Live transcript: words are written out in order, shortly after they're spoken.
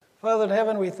Father in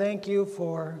heaven, we thank you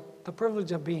for the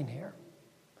privilege of being here.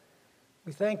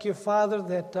 We thank you, Father,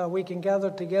 that we can gather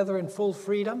together in full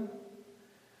freedom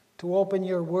to open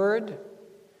your word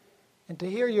and to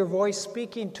hear your voice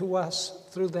speaking to us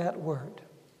through that word.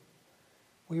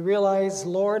 We realize,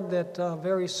 Lord, that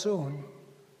very soon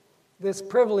this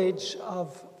privilege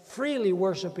of freely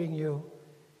worshiping you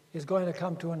is going to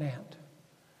come to an end.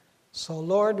 So,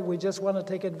 Lord, we just want to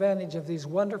take advantage of these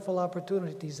wonderful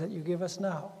opportunities that you give us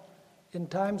now in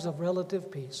times of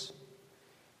relative peace.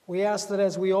 We ask that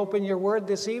as we open your word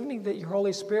this evening, that your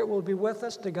Holy Spirit will be with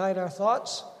us to guide our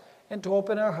thoughts and to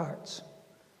open our hearts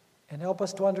and help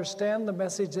us to understand the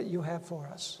message that you have for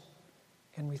us.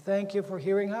 And we thank you for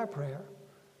hearing our prayer,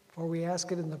 for we ask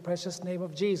it in the precious name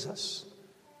of Jesus.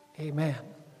 Amen.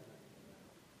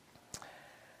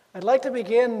 I'd like to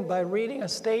begin by reading a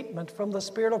statement from the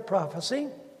Spirit of Prophecy.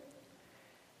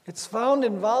 It's found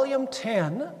in Volume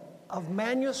 10 of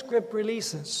Manuscript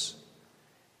Releases,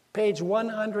 page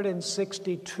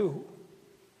 162.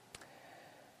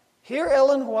 Here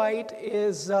Ellen White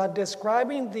is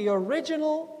describing the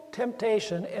original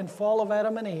temptation and fall of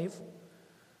Adam and Eve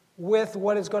with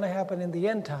what is going to happen in the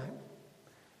end time.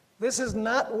 This is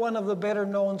not one of the better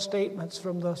known statements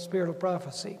from the Spirit of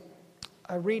Prophecy.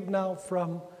 I read now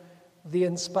from the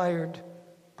inspired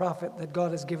prophet that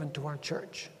God has given to our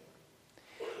church.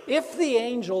 If the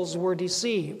angels were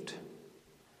deceived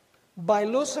by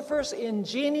Lucifer's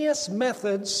ingenious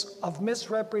methods of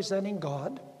misrepresenting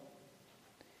God,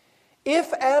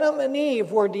 if Adam and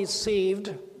Eve were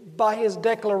deceived by his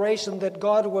declaration that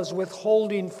God was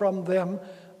withholding from them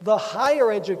the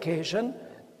higher education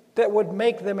that would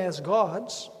make them as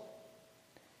gods,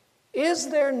 is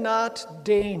there not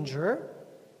danger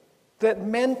that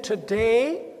men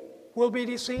today will be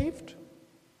deceived?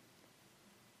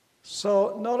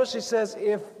 So notice he says,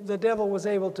 if the devil was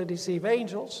able to deceive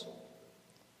angels,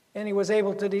 and he was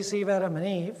able to deceive Adam and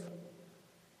Eve,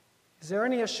 is there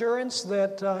any assurance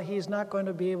that he's not going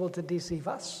to be able to deceive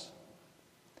us?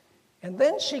 And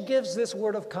then she gives this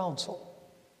word of counsel.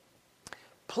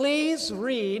 Please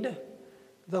read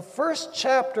the first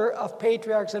chapter of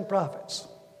Patriarchs and Prophets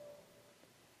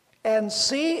and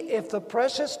see if the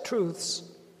precious truths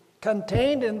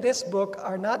contained in this book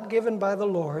are not given by the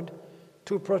Lord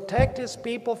to protect his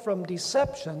people from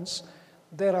deceptions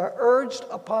that are urged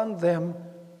upon them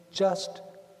just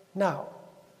now.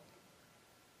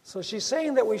 So she's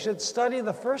saying that we should study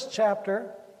the first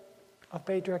chapter of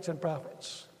Patriarchs and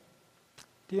Prophets.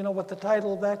 Do you know what the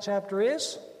title of that chapter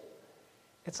is?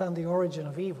 It's on the origin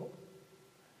of evil.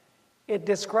 It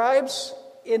describes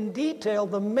in detail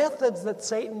the methods that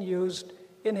Satan used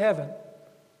in heaven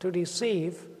to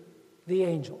deceive the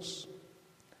angels.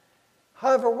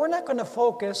 However, we're not going to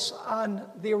focus on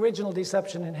the original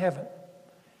deception in heaven.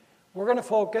 We're going to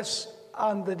focus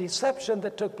on the deception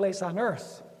that took place on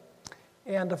earth.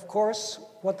 And of course,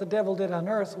 what the devil did on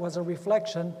earth was a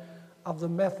reflection of the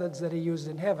methods that he used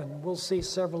in heaven. We'll see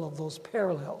several of those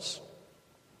parallels.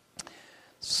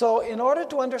 So in order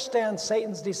to understand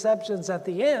Satan's deceptions at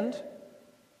the end,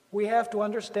 we have to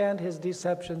understand his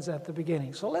deceptions at the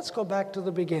beginning. So let's go back to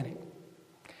the beginning.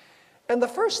 And the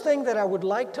first thing that I would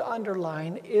like to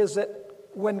underline is that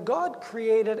when God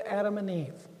created Adam and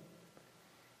Eve,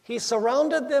 he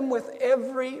surrounded them with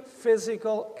every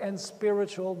physical and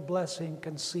spiritual blessing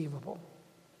conceivable.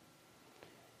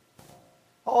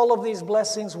 All of these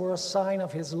blessings were a sign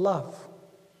of his love.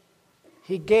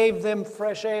 He gave them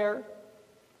fresh air,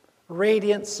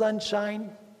 radiant sunshine,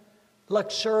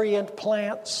 luxuriant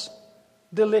plants,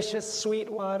 delicious sweet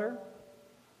water,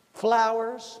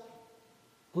 flowers,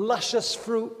 luscious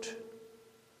fruit,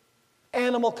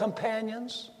 animal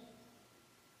companions,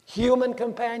 human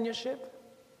companionship.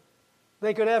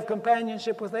 They could have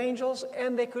companionship with angels,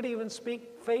 and they could even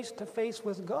speak face to face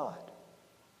with God.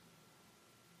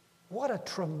 What a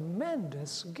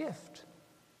tremendous gift,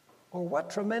 or what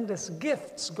tremendous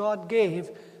gifts God gave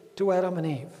to Adam and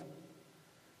Eve.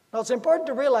 Now, it's important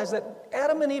to realize that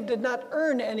Adam and Eve did not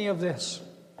earn any of this.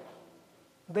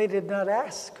 They did not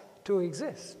ask to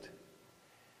exist.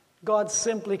 God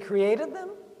simply created them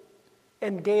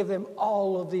and gave them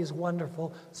all of these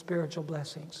wonderful spiritual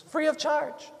blessings, free of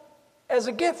charge, as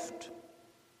a gift.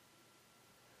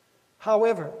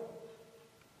 However,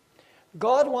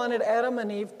 God wanted Adam and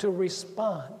Eve to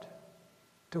respond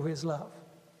to his love,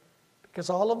 because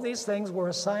all of these things were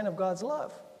a sign of God's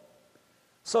love.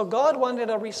 So God wanted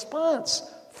a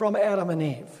response from Adam and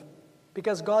Eve,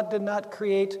 because God did not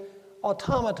create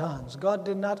automatons. God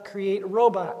did not create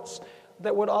robots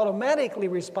that would automatically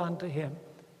respond to him.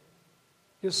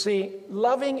 You see,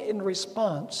 loving in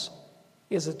response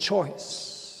is a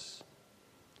choice.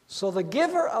 So the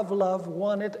giver of love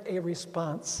wanted a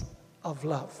response of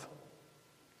love.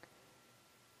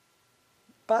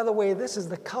 By the way, this is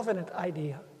the covenant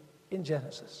idea in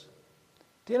Genesis.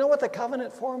 Do you know what the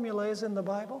covenant formula is in the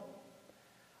Bible?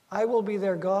 I will be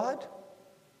their God,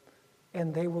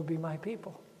 and they will be my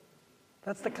people.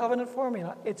 That's the covenant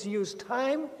formula. It's used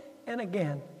time and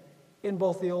again in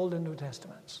both the Old and New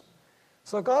Testaments.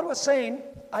 So God was saying,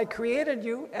 I created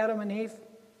you, Adam and Eve,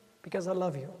 because I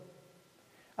love you.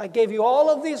 I gave you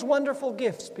all of these wonderful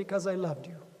gifts because I loved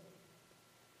you.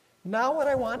 Now what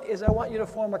I want is I want you to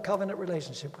form a covenant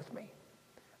relationship with me.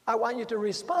 I want you to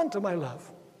respond to my love.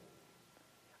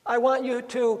 I want you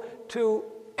to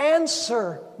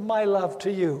answer my love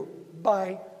to you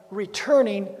by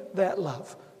returning that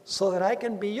love so that I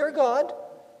can be your God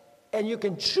and you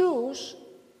can choose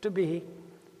to be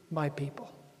my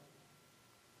people.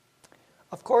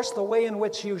 Of course, the way in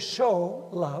which you show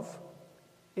love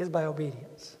is by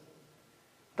obedience.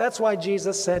 That's why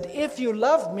Jesus said, if you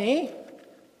love me,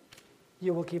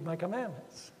 you will keep my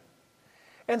commandments.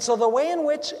 And so the way in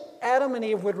which Adam and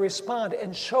Eve would respond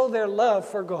and show their love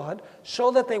for God,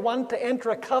 show that they wanted to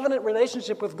enter a covenant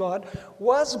relationship with God,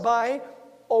 was by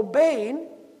obeying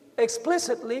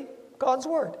explicitly God's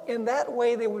word. In that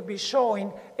way, they would be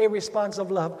showing a response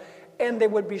of love, and they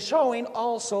would be showing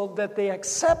also that they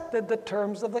accepted the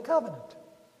terms of the covenant.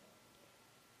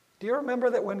 Do you remember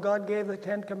that when God gave the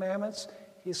 10 Commandments,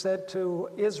 he said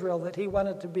to Israel that he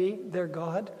wanted to be their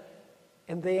God?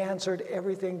 And they answered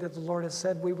everything that the Lord has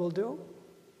said we will do.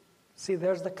 See,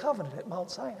 there's the covenant at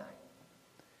Mount Sinai.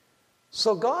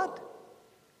 So God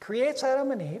creates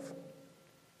Adam and Eve.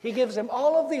 He gives them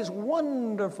all of these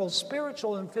wonderful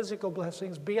spiritual and physical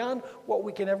blessings beyond what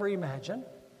we can ever imagine.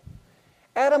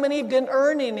 Adam and Eve didn't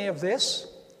earn any of this.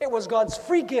 It was God's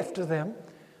free gift to them.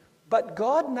 But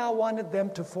God now wanted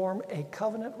them to form a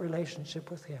covenant relationship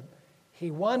with him.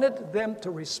 He wanted them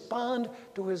to respond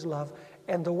to his love.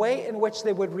 And the way in which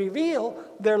they would reveal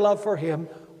their love for him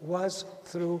was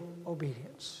through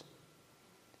obedience.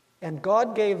 And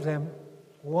God gave them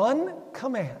one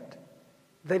command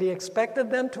that he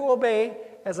expected them to obey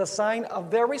as a sign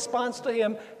of their response to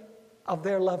him, of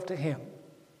their love to him.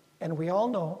 And we all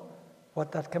know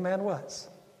what that command was.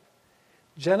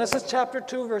 Genesis chapter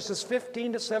 2, verses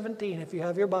 15 to 17, if you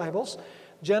have your Bibles.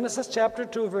 Genesis chapter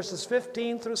 2, verses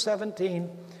 15 through 17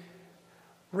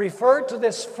 refer to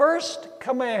this first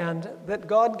command that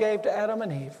God gave to Adam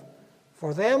and Eve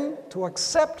for them to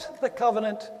accept the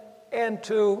covenant and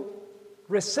to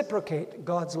reciprocate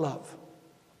God's love.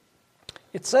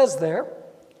 It says there,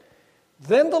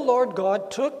 "Then the Lord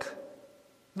God took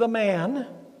the man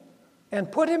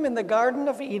and put him in the Garden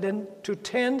of Eden to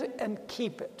tend and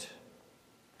keep it.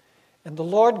 And the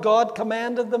Lord God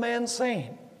commanded the man,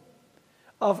 saying,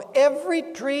 of every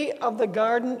tree of the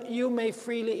garden you may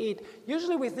freely eat."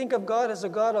 Usually we think of God as a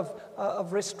God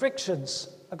of restrictions,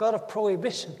 a God of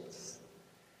prohibitions.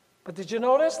 But did you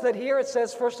notice that here it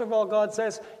says, first of all, God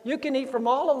says, you can eat from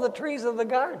all of the trees of the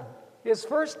garden. His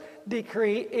first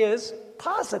decree is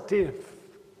positive.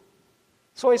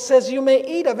 So he says, you may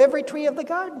eat of every tree of the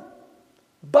garden,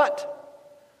 but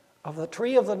of the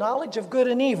tree of the knowledge of good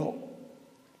and evil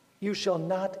you shall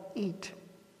not eat.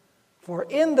 For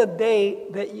in the day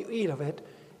that you eat of it,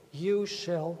 you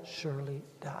shall surely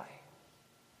die.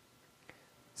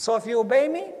 So if you obey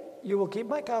me, you will keep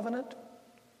my covenant.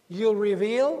 You'll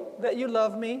reveal that you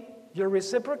love me. You're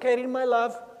reciprocating my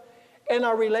love. And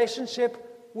our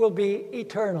relationship will be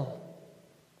eternal.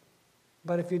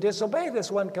 But if you disobey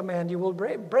this one command, you will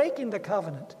breaking the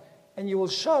covenant. And you will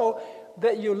show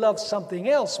that you love something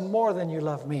else more than you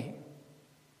love me.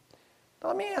 Now,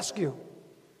 let me ask you.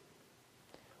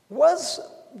 Was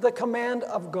the command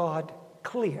of God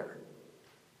clear?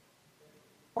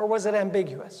 Or was it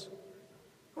ambiguous?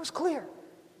 It was clear.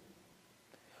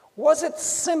 Was it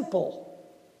simple?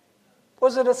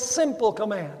 Was it a simple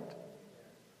command?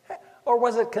 Or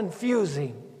was it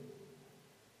confusing?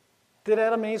 Did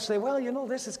Adam and Eve say, well, you know,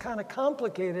 this is kind of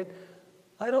complicated.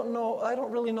 I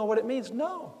don't really know what it means.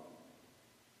 No.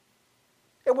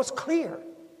 It was clear.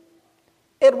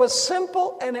 It was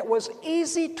simple and it was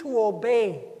easy to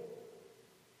obey.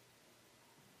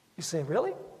 You say,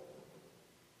 really?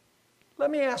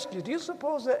 Let me ask you, do you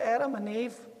suppose that Adam and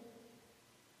Eve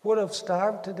would have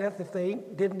starved to death if they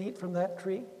didn't eat from that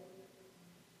tree?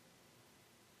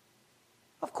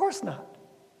 Of course not.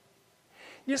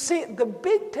 You see, the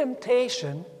big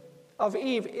temptation of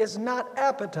Eve is not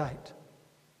appetite.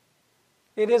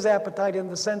 It is appetite in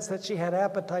the sense that she had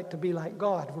appetite to be like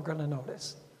God, we're going to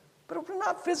notice. But it was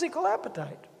not physical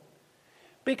appetite.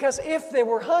 Because if they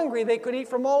were hungry, they could eat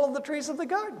from all of the trees of the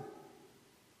garden.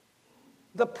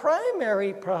 The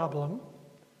primary problem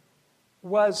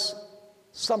was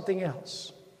something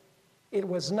else. It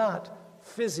was not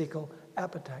physical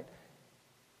appetite.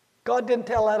 God didn't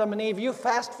tell Adam and Eve, you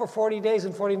fast for 40 days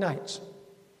and 40 nights,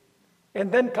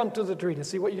 and then come to the tree to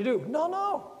see what you do.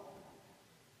 No.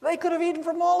 They could have eaten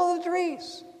from all of the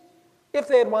trees if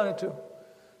they had wanted to.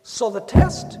 So the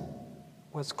test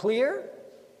was clear,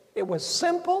 it was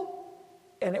simple,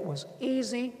 and it was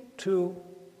easy to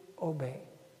obey.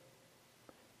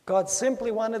 God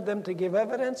simply wanted them to give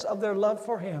evidence of their love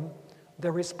for Him,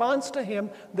 their response to Him,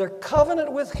 their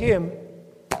covenant with Him,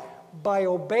 by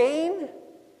obeying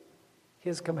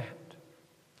His command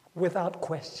without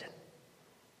question.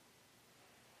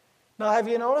 Now, have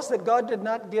you noticed that God did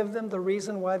not give them the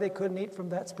reason why they couldn't eat from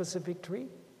that specific tree?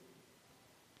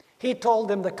 He told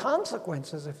them the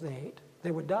consequences if they ate.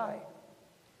 They would die.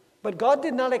 But God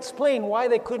did not explain why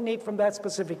they couldn't eat from that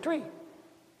specific tree.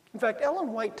 In fact,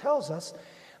 Ellen White tells us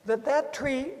that that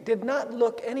tree did not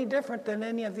look any different than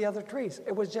any of the other trees.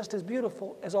 It was just as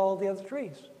beautiful as all the other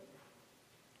trees.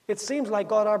 It seems like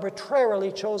God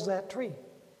arbitrarily chose that tree.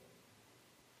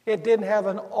 It didn't have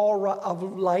an aura of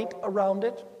light around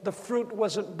it. The fruit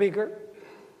wasn't bigger.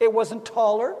 It wasn't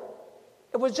taller.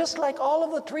 It was just like all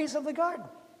of the trees of the garden.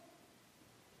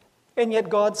 And yet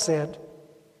God said,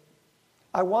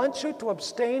 I want you to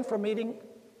abstain from eating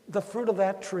the fruit of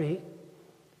that tree,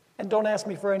 and don't ask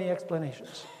me for any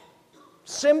explanations.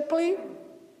 Simply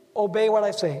obey what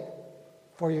I say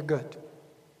for your good.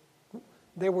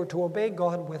 They were to obey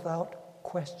God without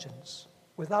questions,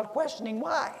 without questioning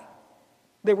why.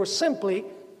 They were simply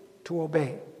to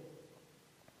obey.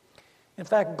 In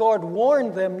fact, God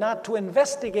warned them not to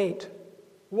investigate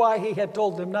why He had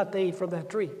told them not to eat from that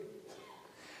tree.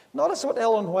 Notice what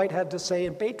Ellen White had to say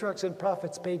in Patriarchs and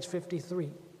Prophets, page 53.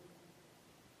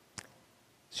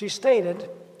 She stated,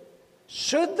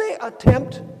 should they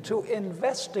attempt to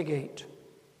investigate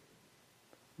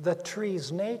the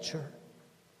tree's nature?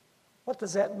 What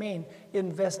does that mean,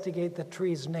 investigate the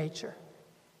tree's nature?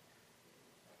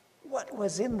 What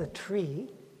was in the tree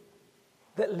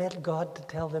that led God to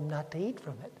tell them not to eat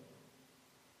from it?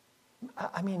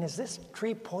 I mean, is this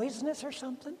tree poisonous or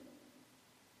something?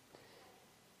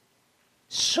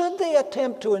 Should they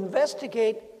attempt to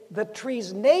investigate the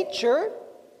tree's nature,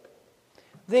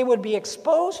 they would be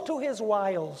exposed to his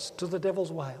wiles, to the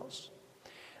devil's wiles.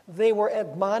 They were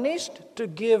admonished to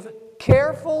give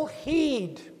careful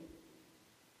heed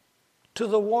to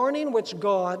the warning which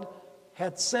God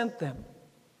had sent them.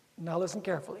 Now listen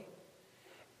carefully.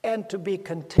 And to be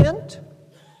content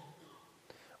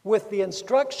with the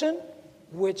instruction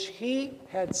which He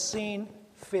had seen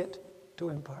fit to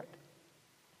impart.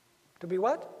 To be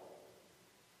what?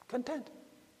 Content.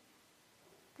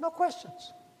 No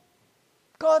questions.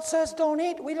 God says don't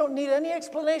eat. We don't need any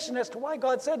explanation as to why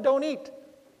God said don't eat.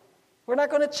 We're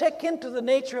not going to check into the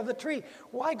nature of the tree.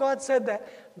 Why God said that?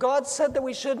 God said that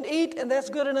we shouldn't eat, and that's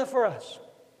good enough for us.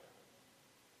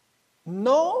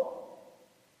 No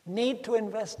need to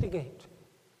investigate.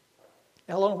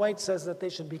 Ellen White says that they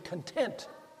should be content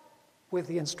with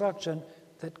the instruction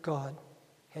that God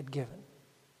had given.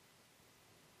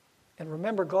 And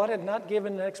remember, God had not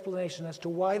given an explanation as to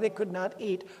why they could not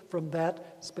eat from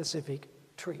that specific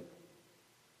tree.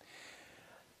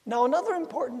 Now, another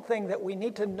important thing that we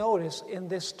need to notice in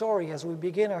this story as we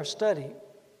begin our study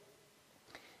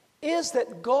is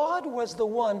that God was the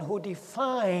one who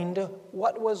defined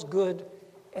what was good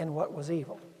and what was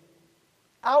evil,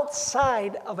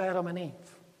 outside of Adam and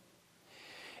Eve.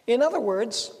 In other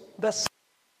words, the standard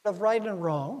of right and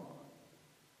wrong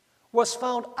was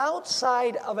found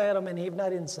outside of Adam and Eve,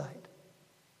 not inside.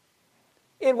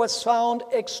 It was found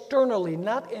externally,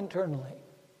 not internally.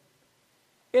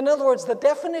 In other words, the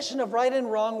definition of right and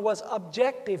wrong was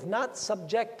objective, not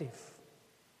subjective.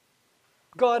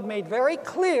 God made very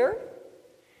clear,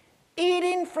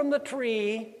 eating from the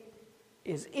tree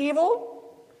is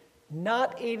evil,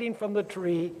 not eating from the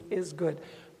tree is good.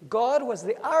 God was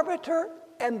the arbiter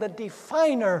and the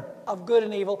definer of good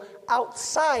and evil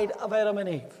outside of Adam and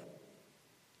Eve.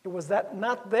 It was that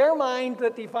not their mind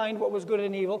that defined what was good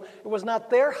and evil. It was not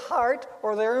their heart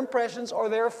or their impressions or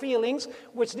their feelings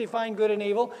which defined good and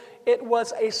evil. It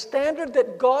was a standard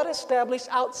that God established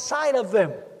outside of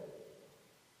them.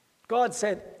 God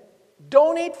said,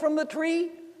 don't eat from the tree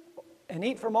and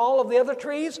eat from all of the other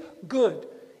trees, good.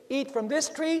 Eat from this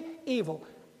tree, evil.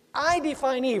 I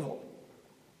define evil.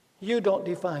 You don't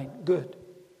define good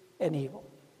and evil.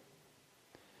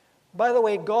 By the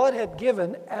way, God had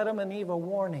given Adam and Eve a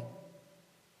warning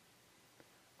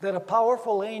that a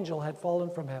powerful angel had fallen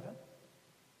from heaven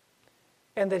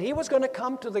and that he was going to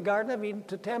come to the Garden of Eden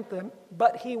to tempt them,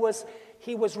 but he was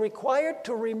he was required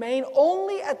to remain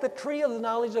only at the tree of the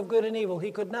knowledge of good and evil.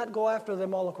 He could not go after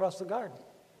them all across the garden.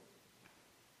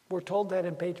 We're told that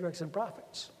in Patriarchs and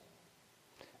Prophets.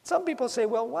 Some people say,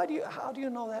 well, how do you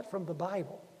know that from the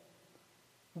Bible?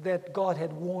 That God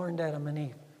had warned Adam and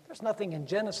Eve. There's nothing in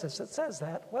Genesis that says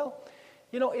that. Well,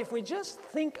 if we just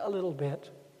think a little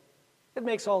bit, it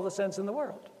makes all the sense in the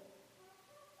world.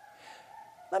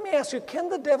 Let me ask you, can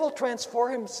the devil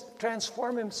transform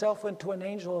himself into an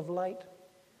angel of light? Do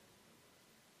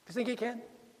you think he can?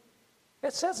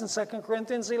 It says in 2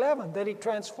 Corinthians 11 that he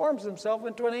transforms himself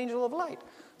into an angel of light.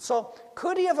 So,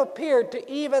 could he have appeared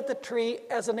to Eve at the tree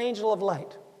as an angel of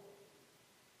light?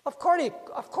 Of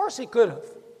course he could have.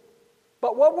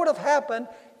 But what would have happened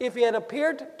if he had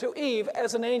appeared to Eve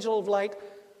as an angel of light,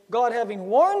 God having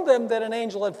warned them that an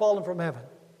angel had fallen from heaven?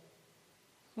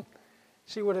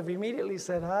 She would have immediately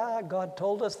said, God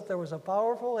told us that there was a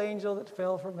powerful angel that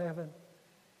fell from heaven.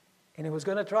 And he was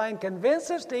going to try and convince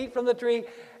us to eat from the tree,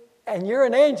 and you're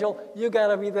an angel, you got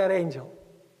to be that angel.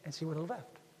 And she would have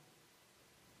left.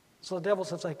 So the devil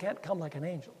says, I can't come like an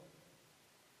angel.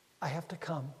 I have to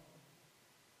come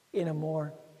in a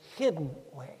more hidden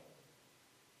way.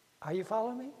 Are you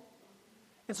following me?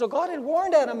 And so God had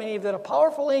warned Adam and Eve that a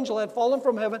powerful angel had fallen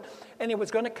from heaven and he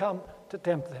was going to come to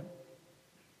tempt them.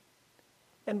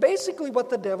 And basically what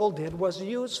the devil did was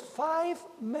use 5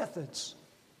 methods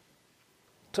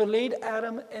to lead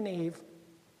Adam and Eve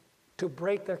to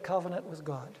break their covenant with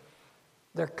God.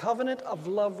 Their covenant of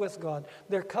love with God.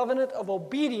 Their covenant of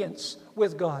obedience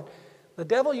with God. The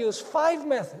devil used 5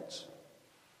 methods.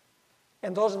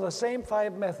 And those are the same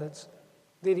 5 methods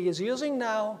that he is using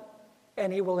now,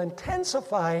 and he will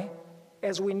intensify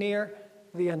as we near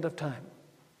the end of time.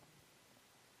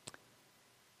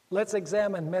 Let's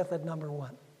examine method number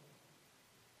 1.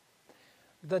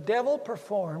 The devil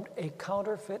performed a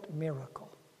counterfeit miracle.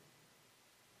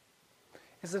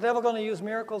 Is the devil going to use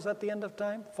miracles at the end of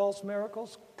time? False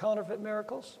miracles, counterfeit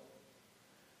miracles?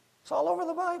 It's all over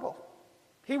the Bible.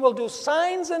 He will do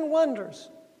signs and wonders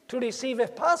to deceive,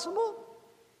 if possible,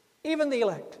 even the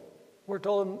elect. We're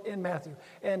told in Matthew.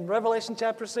 And Revelation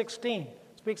chapter 16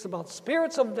 speaks about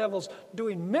spirits of devils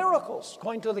doing miracles,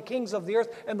 going to the kings of the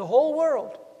earth and the whole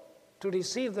world to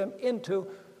deceive them into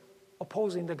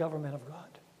opposing the government of God.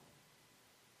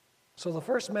 So the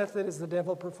first method is the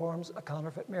devil performs a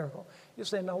counterfeit miracle. You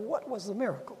say, now what was the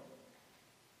miracle?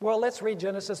 Well, let's read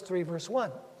Genesis 3 verse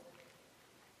 1.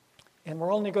 And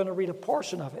we're only going to read a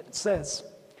portion of it. It says,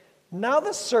 now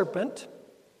the serpent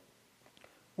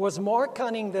was more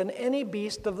cunning than any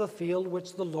beast of the field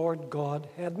which the Lord God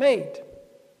had made.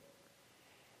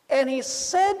 And he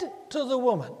said to the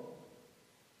woman,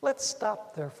 let's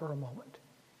stop there for a moment.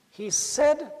 He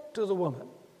said to the woman,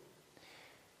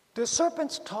 do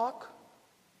serpents talk?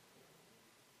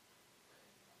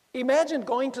 Imagine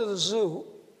going to the zoo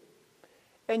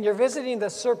and you're visiting the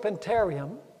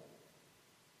serpentarium,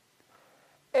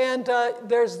 and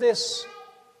there's this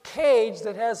cage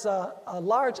that has a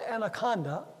large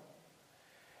anaconda,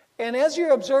 and as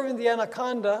you're observing the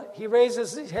anaconda, he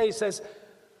raises his head, he says,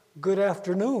 good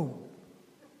afternoon.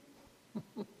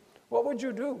 What would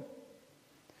you do?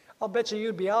 I'll bet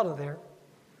you'd be out of there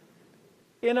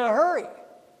in a hurry,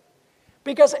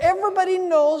 because everybody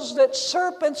knows that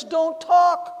serpents don't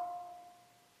talk.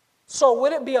 So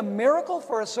would it be a miracle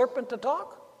for a serpent to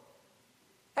talk?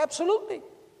 Absolutely.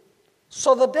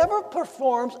 So the devil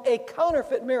performs a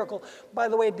counterfeit miracle. By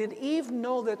the way, did Eve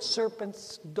know that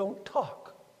serpents don't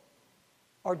talk?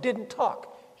 Or didn't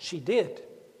talk? She did.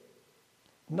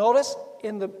 Notice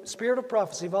in the Spirit of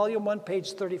Prophecy, Volume 1,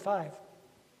 page 35.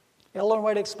 Ellen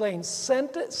White explains,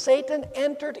 Satan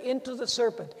entered into the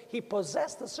serpent. He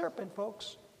possessed the serpent,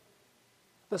 folks.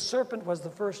 The serpent was the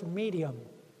first medium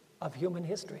of human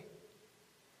history.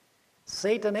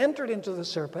 Satan entered into the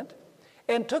serpent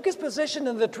and took his position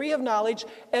in the tree of knowledge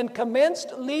and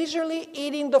commenced leisurely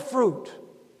eating the fruit.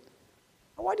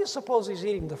 Why do you suppose he's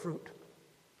eating the fruit?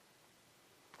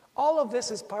 All of this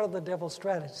is part of the devil's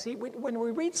strategy. See, when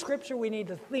we read Scripture, we need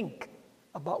to think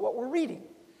about what we're reading.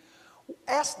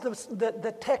 Ask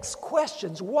the text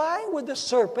questions. Why would the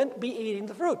serpent be eating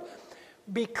the fruit?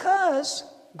 Because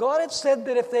God had said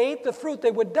that if they ate the fruit,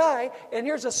 they would die, and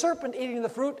here's a serpent eating the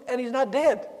fruit, and he's not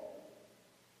dead.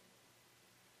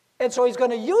 And so he's going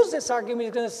to use this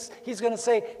argument. He's going to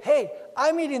say, hey,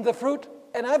 I'm eating the fruit,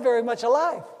 and I'm very much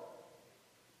alive.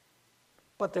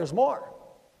 But there's more.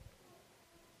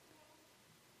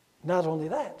 Not only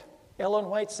that, Ellen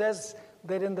White says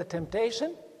that in the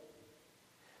temptation,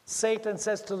 Satan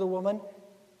says to the woman,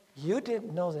 you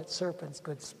didn't know that serpents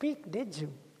could speak, did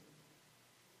you?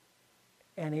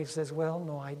 And Eve says, well,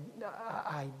 no,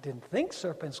 I didn't think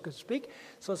serpents could speak.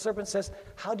 So the serpent says,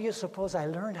 how do you suppose I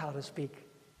learned how to speak?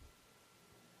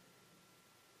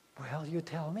 Well, you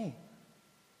tell me.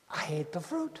 I ate the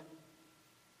fruit.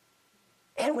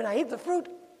 And when I ate the fruit,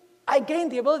 I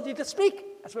gained the ability to speak.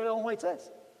 That's what Ellen White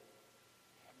says.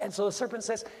 And so the serpent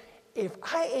says, if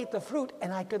I ate the fruit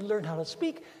and I could learn how to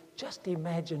speak, just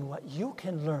imagine what you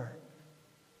can learn.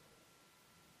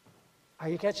 Are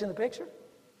you catching the picture?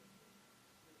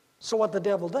 So what the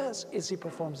devil does is he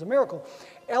performs a miracle.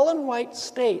 Ellen White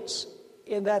states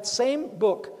in that same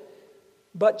book,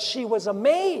 but she was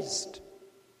amazed,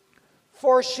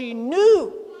 for she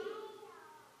knew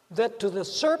that to the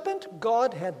serpent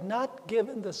God had not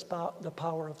given the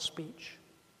power of speech.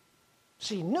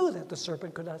 She knew that the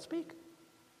serpent could not speak.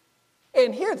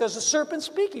 And here there's a serpent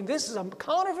speaking. This is a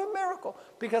counterfeit miracle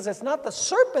because it's not the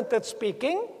serpent that's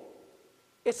speaking,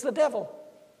 it's the devil.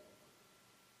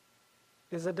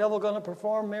 Is the devil going to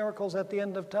perform miracles at the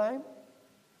end of time?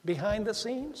 Behind the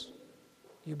scenes?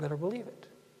 You better believe it.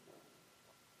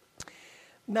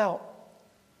 Now,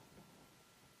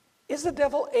 is the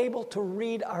devil able to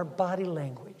read our body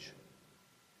language?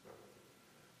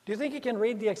 Do you think he can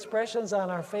read the expressions on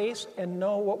our face and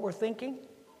know what we're thinking?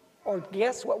 Or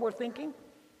guess what we're thinking?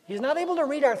 He's not able to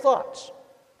read our thoughts.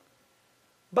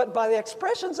 But by the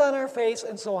expressions on our face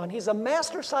and so on, he's a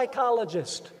master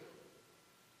psychologist.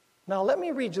 Now, let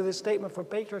me read you this statement from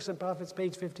Patriarchs and Prophets,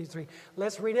 page 53.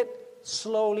 Let's read it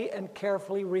slowly and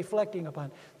carefully, reflecting upon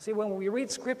it. See, when we read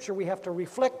Scripture, we have to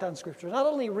reflect on Scripture. Not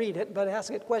only read it, but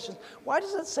ask it questions. Why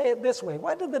does it say it this way?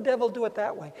 Why did the devil do it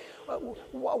that way?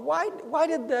 Why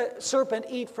did the serpent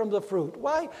eat from the fruit?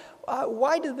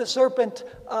 Why did the serpent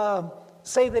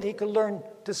say that he could learn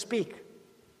to speak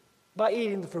by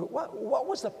eating the fruit? What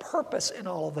was the purpose in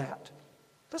all of that?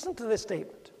 Listen to this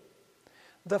statement.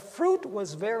 The fruit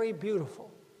was very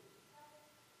beautiful.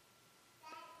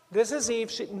 This is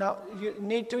Eve. Now, you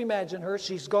need to imagine her.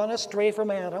 She's gone astray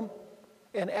from Adam,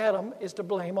 and Adam is to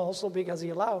blame also because he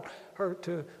allowed her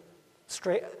to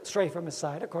stray from his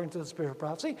side, according to the spirit of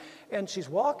prophecy. And she's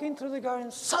walking through the garden.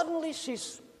 Suddenly,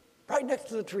 she's right next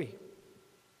to the tree.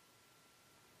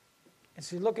 And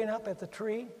she's looking up at the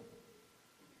tree,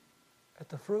 at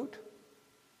the fruit,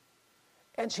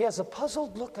 and she has a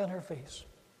puzzled look on her face.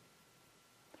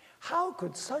 How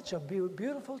could such a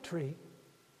beautiful tree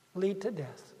lead to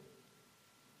death?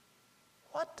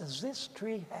 What does this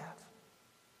tree have?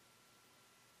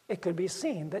 It could be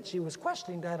seen that she was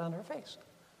questioning that on her face.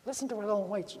 Listen to what Ellen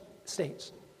White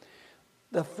states.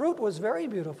 The fruit was very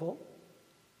beautiful,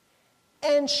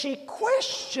 and she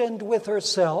questioned with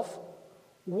herself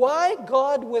why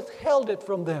God withheld it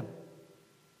from them.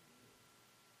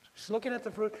 She's looking at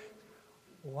the fruit.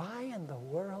 Why in the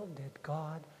world did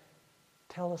God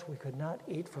tell us we could not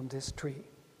eat from this tree?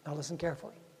 Now listen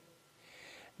carefully.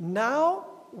 Now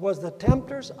was the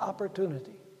tempter's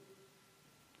opportunity.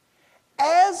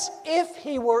 As if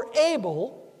he were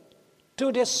able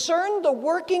to discern the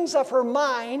workings of her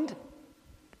mind.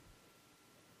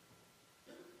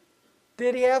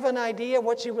 Did he have an idea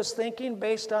what she was thinking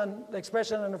based on the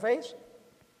expression on her face?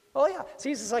 Oh yeah, see,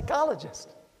 he's a psychologist.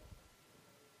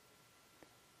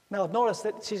 Now notice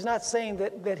that she's not saying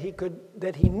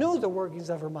that he knew the workings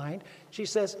of her mind. She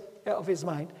says, of his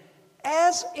mind,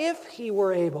 as if he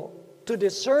were able to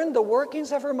discern the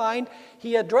workings of her mind,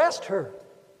 he addressed her.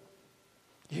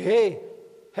 Yea,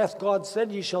 hath God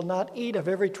said, ye shall not eat of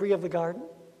every tree of the garden?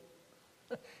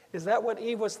 Is that what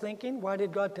Eve was thinking? Why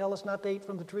did God tell us not to eat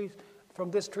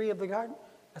from this tree of the garden?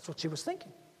 That's what she was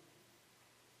thinking.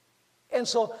 And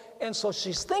so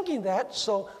she's thinking that,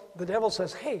 so the devil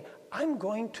says, hey, I'm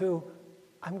going to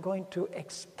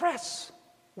express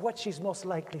what she's most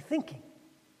likely thinking.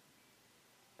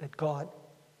 That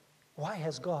why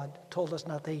has God told us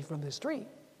not to eat from this tree?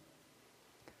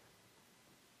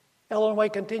 Ellen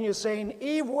White continues saying,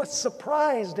 Eve was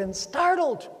surprised and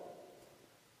startled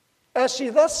as she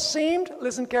thus seemed,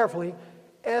 listen carefully,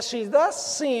 as she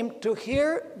thus seemed to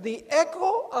hear the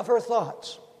echo of her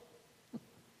thoughts.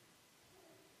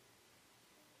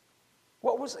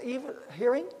 What was Eve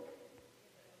hearing?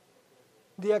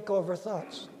 The echo of her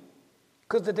thoughts.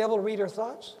 Could the devil read her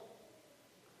thoughts?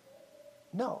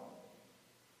 No.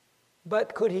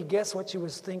 But could he guess what she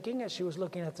was thinking as she was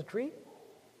looking at the tree?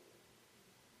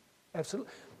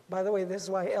 Absolutely. By the way, this is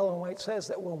why Ellen White says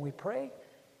that when we pray,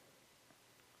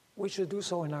 we should do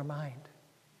so in our mind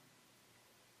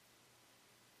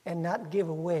and not give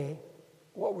away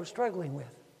what we're struggling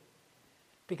with.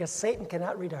 Because Satan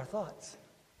cannot read our thoughts,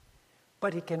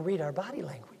 but he can read our body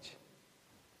language.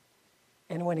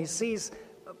 And when he sees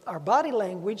our body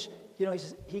language,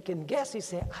 he can guess. He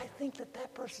say, I think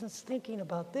that person's thinking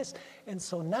about this. And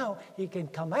so now he can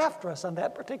come after us on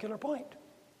that particular point.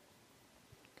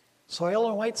 So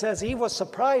Ellen White says, Eve was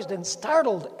surprised and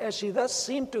startled as she thus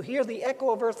seemed to hear the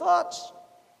echo of her thoughts.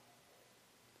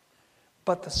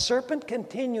 But the serpent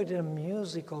continued in a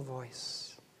musical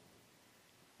voice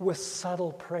with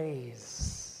subtle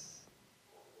praise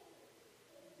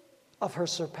of her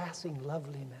surpassing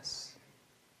loveliness.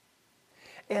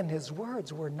 And his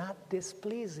words were not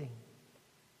displeasing.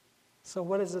 So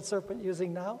what is the serpent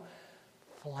using now?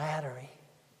 Flattery.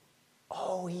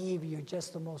 Oh, Eve, you're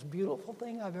just the most beautiful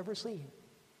thing I've ever seen.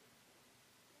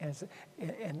 And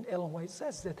Ellen White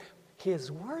says that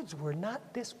his words were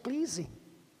not displeasing.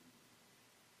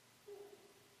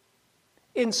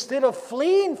 Instead of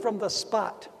fleeing from the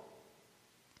spot,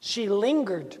 she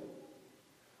lingered,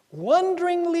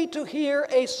 wonderingly to hear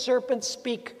a serpent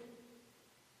speak.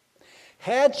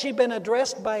 Had she been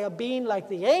addressed by a being like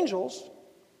the angels,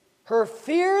 her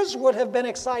fears would have been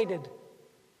excited.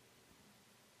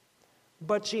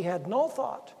 But she had no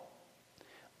thought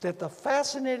that the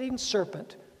fascinating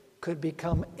serpent could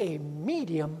become a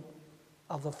medium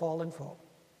of the fallen foe.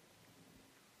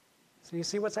 So you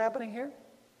see what's happening here?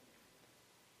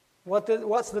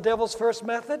 What's the devil's first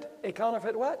method? A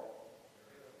counterfeit what?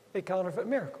 A counterfeit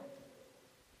miracle.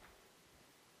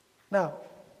 Now,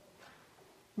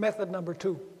 method number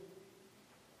 2.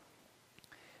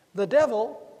 The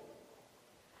devil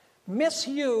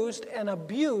misused and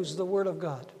abused the Word of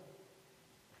God.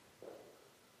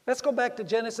 Let's go back to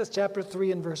Genesis chapter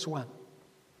 3 and verse 1.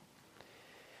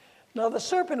 Now the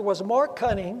serpent was more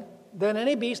cunning than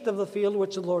any beast of the field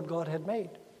which the Lord God had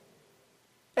made.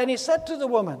 And he said to the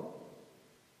woman,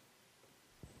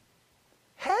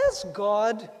 has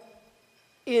God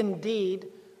indeed,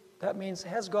 that means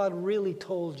has God really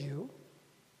told you,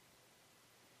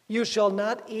 you shall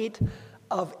not eat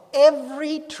of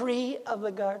every tree of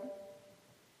the garden?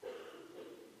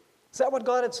 Is that what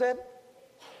God had said?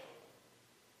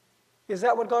 Is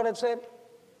that what God had said?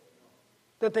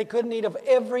 That they couldn't eat of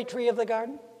every tree of the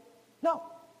garden? No.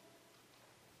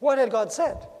 What had God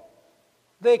said?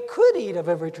 They could eat of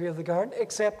every tree of the garden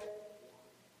except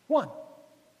one.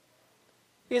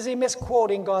 Is he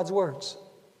misquoting God's words?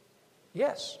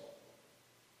 Yes.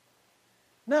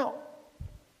 Now,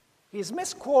 he's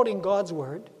misquoting God's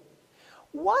word.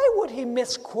 Why would he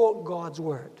misquote God's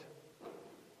word?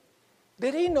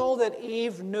 Did he know that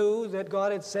Eve knew that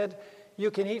God had said, you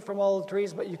can eat from all the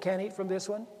trees, but you can't eat from this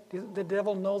one? Did the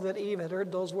devil know that Eve had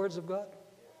heard those words of God?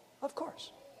 Of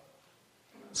course.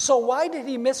 So why did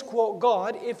he misquote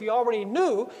God if he already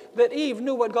knew that Eve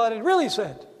knew what God had really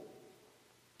said?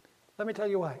 Let me tell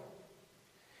you why.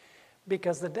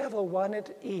 Because the devil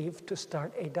wanted Eve to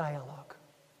start a dialogue.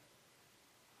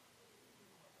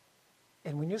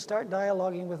 And when you start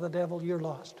dialoguing with the devil, you're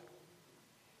lost.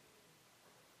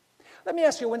 Let me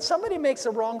ask you, when somebody makes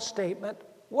a wrong statement,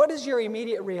 what is your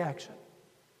immediate reaction?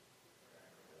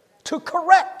 To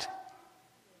correct.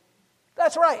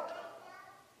 That's right.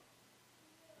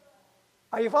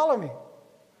 Are you following me?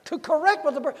 To correct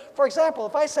what the... For example,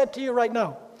 if I said to you right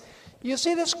now, you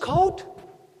see this coat?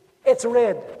 It's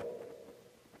red.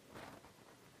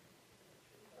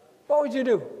 What would you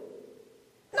do?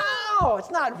 No,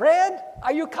 it's not red.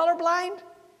 Are you colorblind?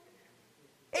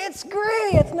 It's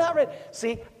gray. It's not red.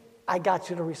 See, I got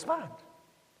you to respond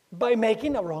by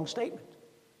making a wrong statement.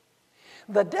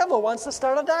 The devil wants to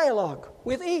start a dialogue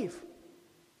with Eve.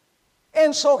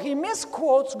 And so he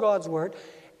misquotes God's word,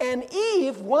 and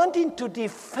Eve, wanting to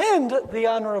defend the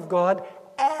honor of God,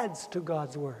 adds to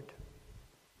God's word.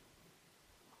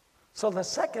 So the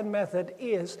second method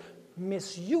is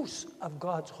misuse of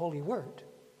God's holy word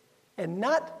and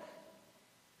not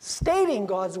stating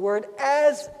God's word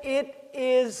as it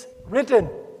is written.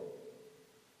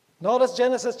 Notice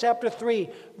Genesis chapter 3,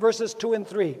 verses 2 and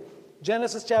 3.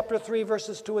 Genesis chapter 3,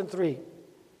 verses 2 and 3.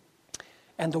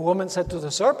 And the woman said to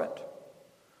the serpent,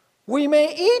 we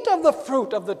may eat of the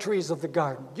fruit of the trees of the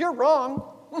garden. You're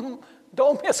wrong.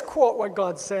 Don't misquote what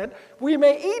God said. We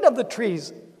may eat of the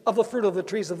trees, of the fruit of the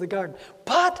trees of the garden.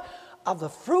 But of the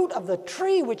fruit of the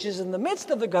tree which is in the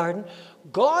midst of the garden,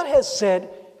 God has said,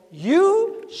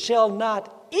 you shall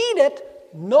not eat it,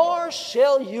 nor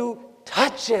shall you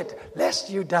touch it, lest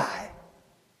you die.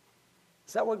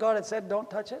 Is that what God had said? Don't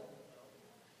touch it?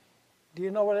 Do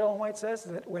you know what Ellen White says?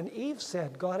 That when Eve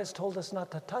said, God has told us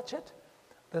not to touch it,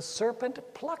 the serpent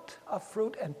plucked a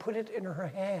fruit and put it in her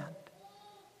hand.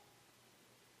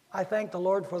 I thank the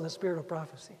Lord for the spirit of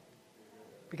prophecy,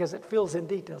 because it fills in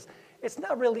details. It's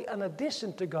not really an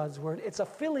addition to God's word. It's a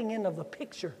filling in of the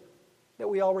picture that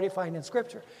we already find in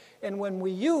Scripture. And when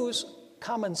we use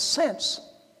common sense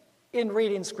in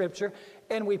reading Scripture,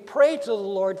 and we pray to the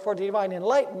Lord for divine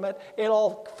enlightenment, it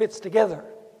all fits together.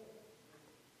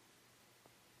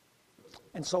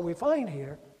 And so we find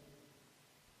here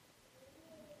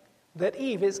that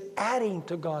Eve is adding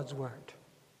to God's Word.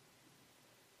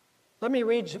 Let me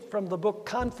read from the book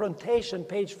Confrontation,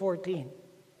 page 14,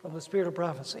 from the Spirit of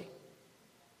Prophecy.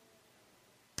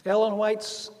 Ellen White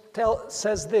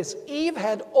says this: Eve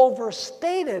had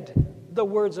overstated the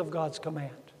words of God's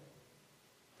command.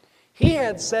 He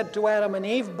had said to Adam and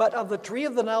Eve, "But of the tree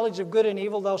of the knowledge of good and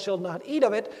evil thou shalt not eat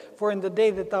of it, for in the day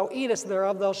that thou eatest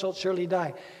thereof thou shalt surely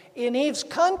die." In Eve's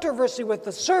controversy with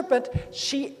the serpent,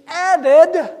 she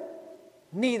added,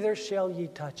 "Neither shall ye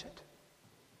touch it."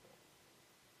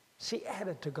 She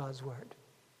added to God's word.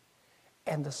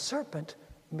 And the serpent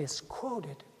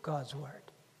misquoted God's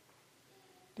word.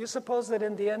 Do you suppose that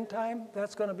in the end time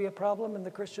that's going to be a problem in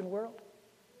the Christian world?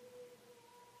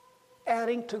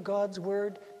 Adding to God's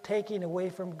word, taking away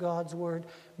from God's word,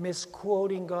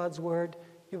 misquoting God's word,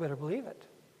 you better believe it.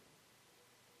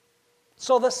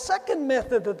 So the second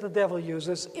method that the devil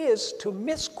uses is to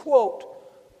misquote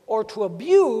or to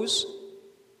abuse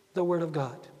the word of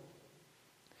God.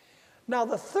 Now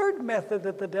the third method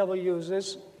that the devil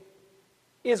uses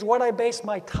is what I base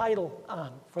my title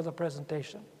on for the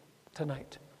presentation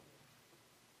tonight.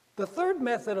 The third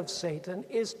method of Satan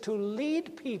is to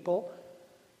lead people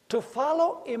to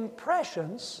follow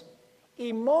impressions,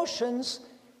 emotions,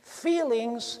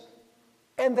 feelings,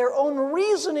 and their own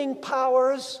reasoning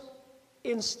powers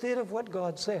instead of what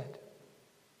God said.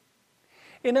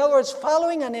 In other words,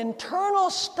 following an internal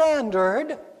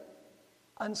standard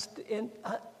instead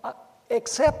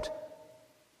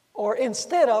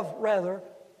of, rather,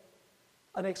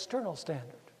 an external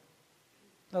standard.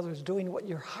 In other words, doing what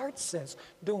your heart says,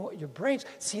 doing what your brain says.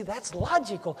 See, that's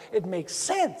logical. It makes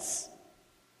sense.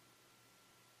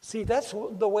 See, that's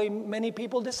the way many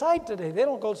people decide today. They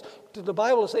don't go to the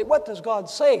Bible and say, "What does God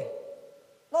say?"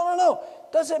 No.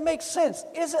 Does it make sense?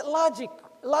 Is it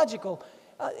logical?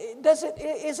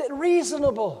 Is it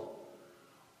reasonable?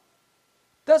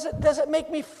 Does it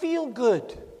make me feel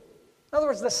good? In other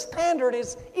words, the standard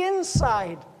is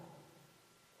inside.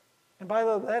 And by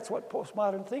the way, that's what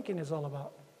postmodern thinking is all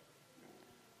about.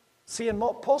 See, in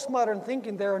postmodern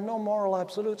thinking, there are no moral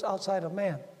absolutes outside of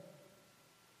man.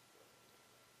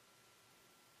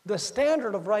 The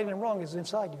standard of right and wrong is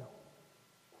inside you.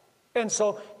 And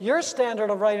so your standard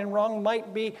of right and wrong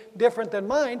might be different than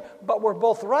mine, but we're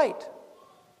both right.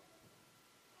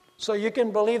 So you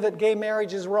can believe that gay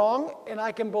marriage is wrong, and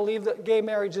I can believe that gay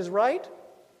marriage is right.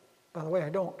 By the way, I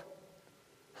don't.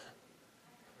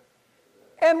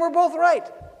 And we're both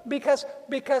right, because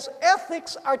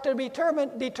ethics are to be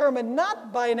determined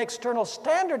not by an external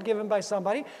standard given by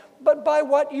somebody, but by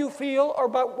what you feel or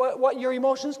by what your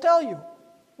emotions tell you,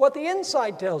 what the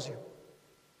inside tells you.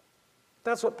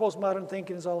 That's what postmodern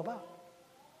thinking is all about.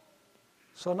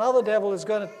 So now the devil is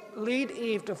going to lead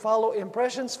Eve to follow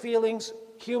impressions, feelings,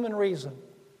 human reason.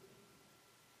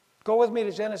 Go with me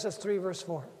to Genesis 3, verse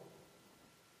 4.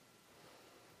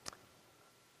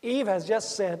 Eve has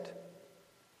just said,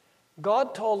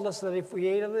 God told us that if we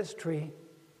ate of this tree,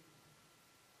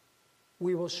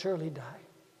 we will surely die.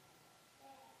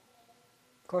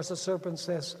 Of course, the serpent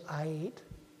says, I ate,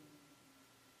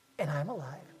 and I'm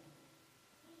alive.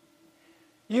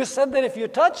 You said that if you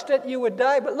touched it, you would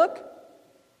die, but look,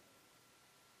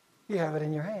 you have it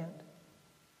in your hand.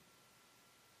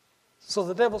 So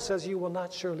the devil says, you will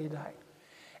not surely die.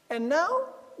 And now,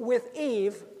 with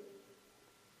Eve,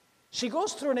 she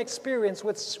goes through an experience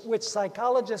which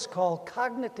psychologists call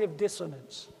cognitive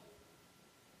dissonance.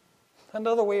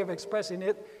 Another way of expressing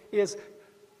it is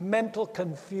mental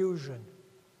confusion.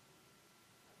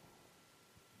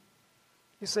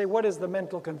 You say, what is the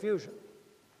mental confusion?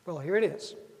 Well, here it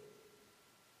is.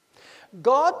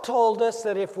 God told us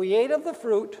that if we ate of the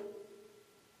fruit,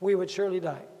 we would surely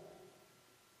die.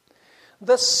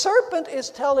 The serpent is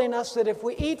telling us that if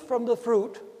we eat from the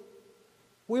fruit,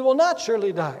 we will not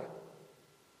surely die.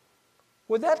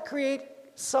 Would that create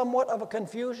somewhat of a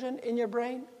confusion in your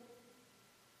brain?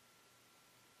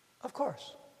 Of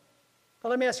course.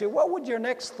 Now let me ask you, what would your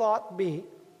next thought be?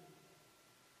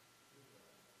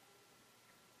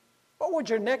 What would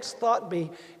your next thought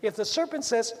be if the serpent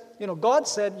says, God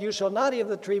said, you shall not eat of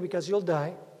the tree because you'll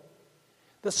die.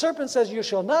 The serpent says, you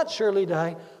shall not surely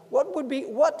die.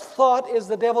 What thought is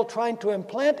the devil trying to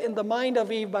implant in the mind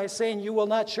of Eve by saying, you will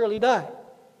not surely die?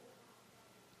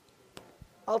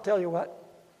 I'll tell you what.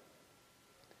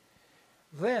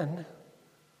 Then,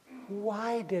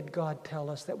 why did God tell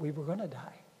us that we were going to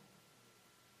die?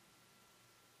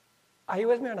 Are you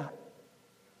with me or not?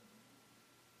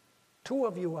 2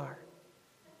 of you are.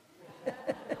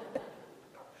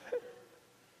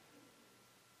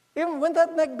 Wouldn't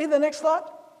that be the next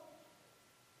thought?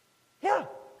 Yeah.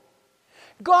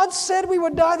 God said we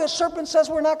would die. The serpent says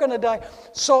we're not going to die.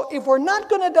 So if we're not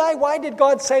going to die, why did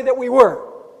God say that we were?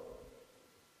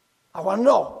 I want to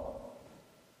know.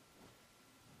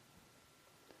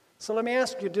 So let me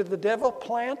ask you, did the devil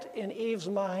plant in Eve's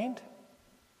mind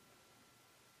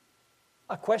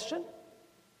a question?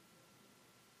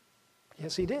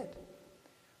 Yes, he did.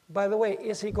 By the way,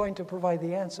 is he going to provide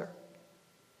the answer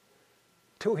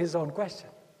to his own question?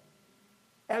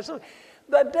 Absolutely.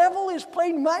 The devil is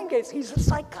playing mind games. He's a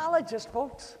psychologist,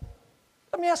 folks.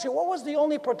 Let me ask you, what was the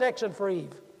only protection for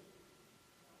Eve?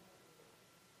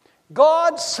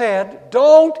 God said,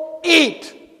 don't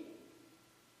eat.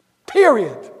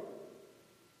 Period.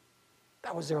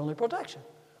 That was their only protection.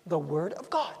 The Word of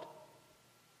God.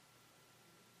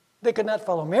 They could not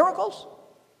follow miracles.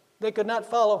 They could not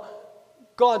follow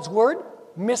God's Word,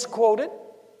 misquoted.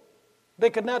 They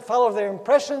could not follow their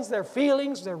impressions, their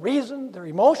feelings, their reason, their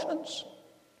emotions.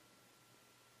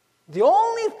 The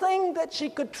only thing that she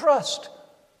could trust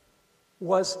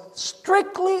was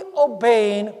strictly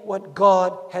obeying what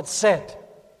God had said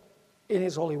in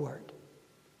His holy word.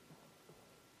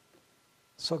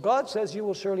 So God says, you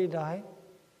will surely die.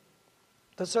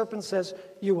 The serpent says,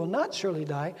 you will not surely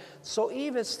die. So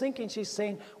Eve is thinking, she's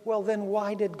saying, well, then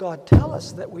why did God tell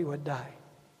us that we would die?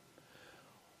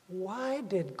 Why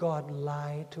did God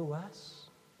lie to us?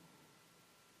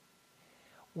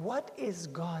 What is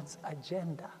God's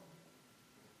agenda?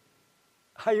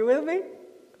 Are you with me?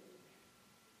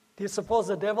 Do you suppose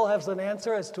the devil has an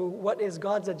answer as to what is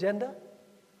God's agenda?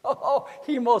 Oh,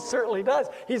 he most certainly does.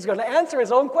 He's going to answer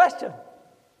his own question.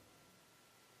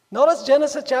 Notice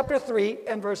Genesis chapter 3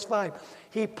 and verse 5.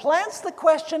 He plants the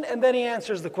question and then he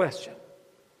answers the question.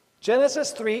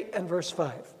 Genesis 3 and verse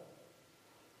 5.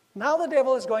 Now the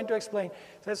devil is going to explain.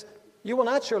 He says, you will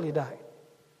not surely die.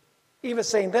 Eve is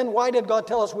saying, then why did God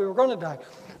tell us we were going to die?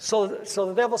 So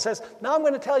the devil says, now I'm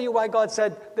going to tell you why God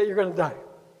said that you're going to die.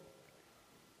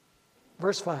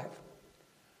 Verse 5.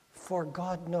 For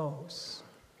God knows.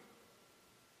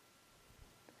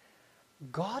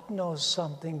 God knows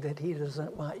something that He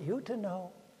doesn't want you to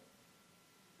know.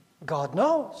 God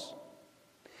knows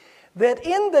that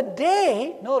in the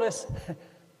day, notice,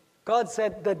 God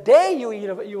said, the day you eat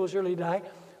of it, you will surely die.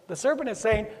 The serpent is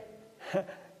saying,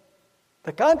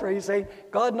 the contrary, he's saying,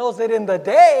 God knows that in the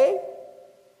day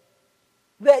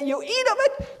that you eat of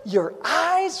it, your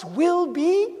eyes will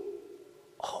be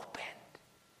opened.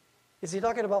 Is he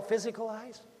talking about physical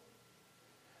eyes?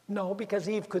 No, because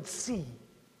Eve could see.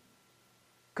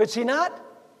 Could she not?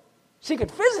 She could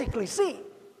physically see.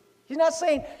 He's not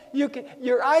saying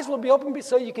your eyes will be open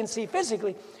so you can see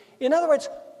physically. In other words,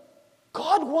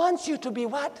 God wants you to be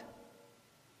what?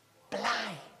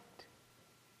 Blind.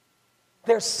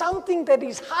 There's something that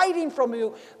He's hiding from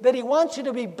you that He wants you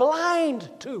to be blind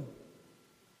to.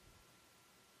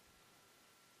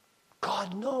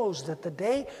 God knows that the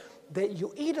day that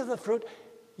you eat of the fruit,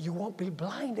 you won't be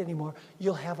blind anymore.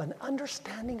 You'll have an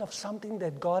understanding of something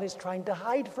that God is trying to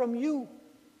hide from you.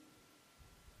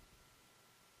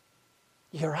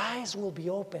 Your eyes will be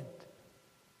opened.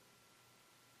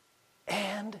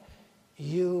 And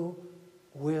you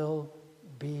will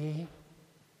be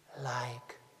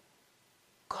like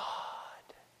God.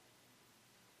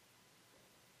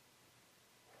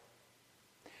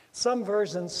 Some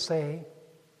versions say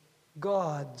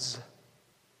gods.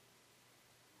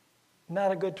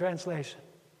 Not a good translation.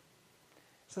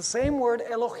 It's the same word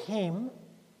Elohim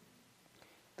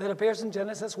that appears in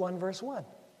Genesis 1 verse 1.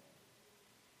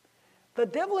 The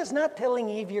devil is not telling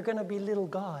Eve you're going to be little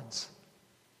gods.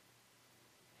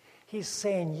 He's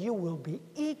saying you will be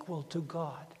equal to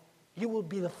God. You will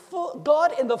be the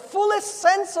God in the fullest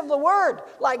sense of the word,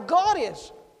 like God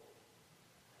is.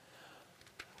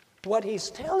 What he's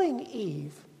telling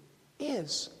Eve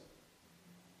is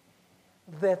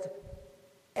that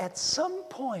at some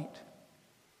point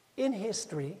in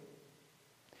history,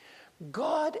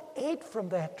 God ate from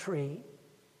that tree,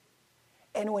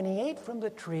 and when He ate from the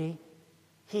tree,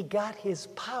 He got His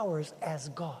powers as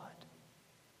God.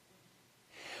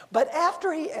 But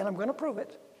after and I'm going to prove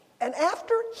it, and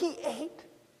after He ate,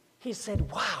 He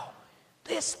said, wow,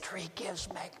 this tree gives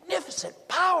magnificent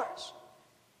powers.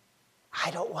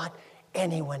 I don't want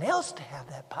anyone else to have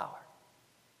that power.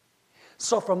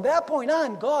 So from that point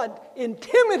on, God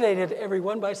intimidated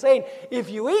everyone by saying, if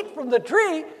you eat from the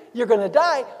tree, you're going to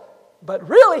die. But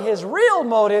really, His real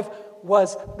motive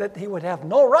was that He would have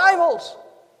no rivals.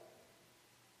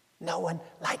 No one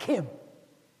like Him.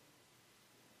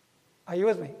 Are you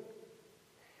with me?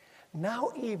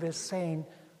 Now Eve is saying,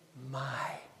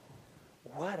 my,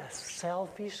 what a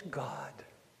selfish God.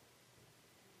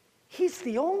 He's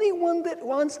the only one that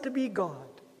wants to be God.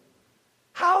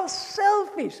 How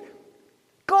selfish.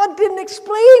 God didn't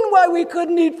explain why we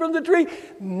couldn't eat from the tree.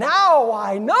 Now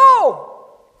I know.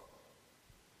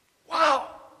 Wow.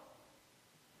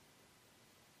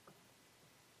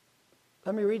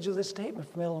 Let me read you this statement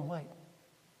from Ellen White.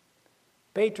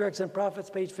 Patriarchs and Prophets,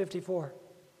 page 54.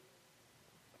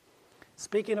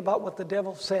 Speaking about what the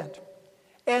devil said.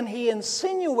 And he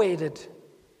insinuated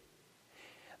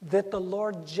that the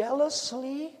Lord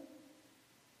jealously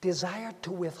desired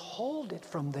to withhold it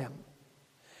from them,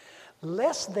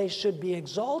 lest they should be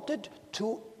exalted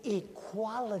to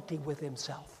equality with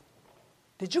himself.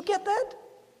 Did you get that?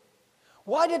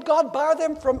 Why did God bar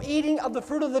them from eating of the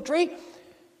fruit of the tree?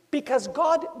 Because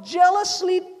God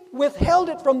jealously withheld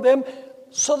it from them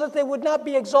so that they would not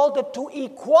be exalted to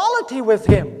equality with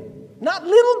him. Not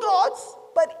little gods,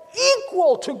 but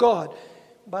equal to God.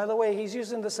 By the way, he's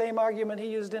using the same argument he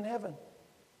used in heaven.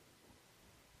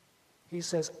 He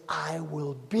says, I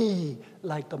will be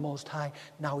like the Most High.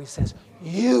 Now he says,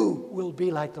 you will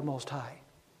be like the Most High.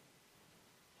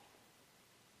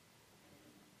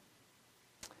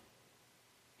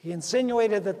 He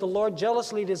insinuated that the Lord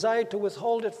jealously desired to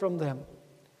withhold it from them,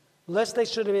 lest they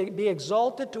should be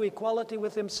exalted to equality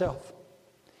with himself.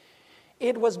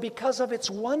 It was because of its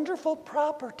wonderful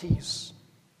properties,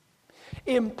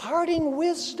 imparting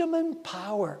wisdom and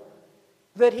power,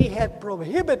 that he had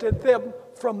prohibited them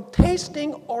from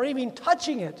tasting or even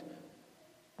touching it.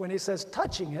 When he says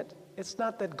touching it, it's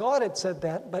not that God had said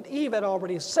that, but Eve had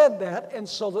already said that, and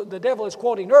so the devil is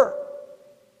quoting her.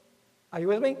 Are you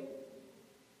with me?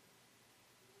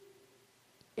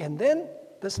 And then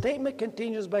the statement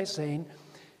continues by saying,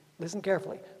 listen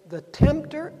carefully, the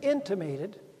tempter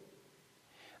intimated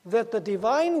that the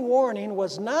divine warning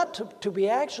was not to be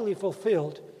actually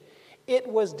fulfilled. It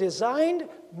was designed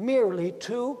merely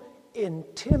to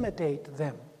intimidate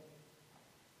them.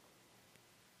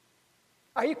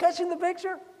 Are you catching the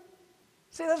picture?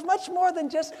 See, there's much more than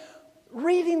just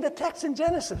reading the text in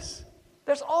Genesis.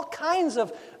 There's all kinds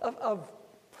of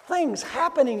things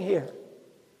happening here.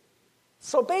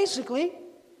 So basically,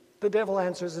 the devil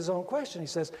answers his own question. He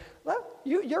says, well,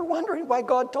 you're wondering why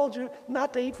God told you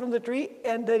not to eat from the tree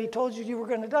and that he told you were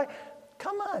going to die.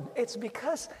 Come on, it's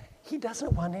because he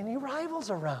doesn't want any rivals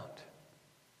around.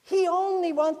 He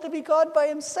only wants to be God by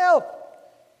himself.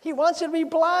 He wants you to be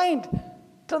blind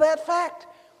to that fact.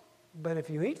 But if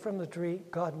you eat from the tree,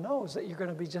 God knows that you're going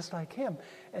to be just like him,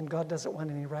 and God doesn't want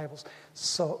any rivals.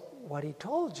 So what he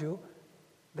told you,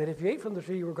 that if you ate from the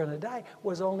tree you were going to die,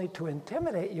 was only to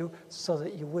intimidate you so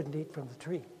that you wouldn't eat from the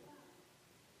tree.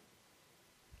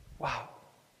 Wow.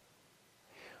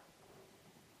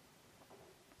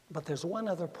 But there's one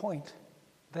other point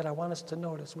that I want us to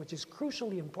notice, which is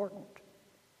crucially important.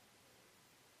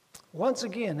 Once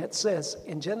again, it says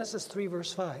in Genesis 3,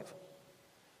 verse 5,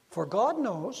 for God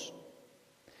knows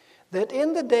that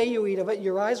in the day you eat of it,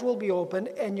 your eyes will be opened,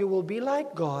 and you will be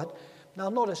like God. Now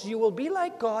notice, you will be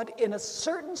like God in a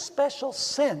certain special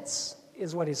sense,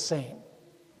 is what he's saying.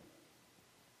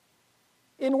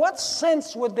 In what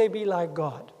sense would they be like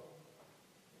God?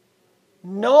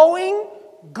 Knowing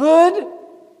good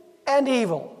and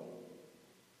evil.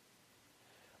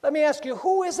 Let me ask you,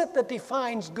 who is it that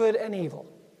defines good and evil?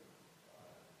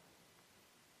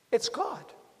 It's God.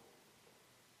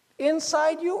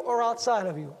 Inside you or outside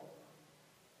of you?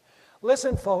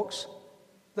 Listen, folks,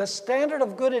 the standard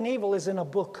of good and evil is in a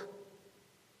book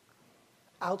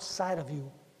outside of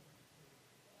you.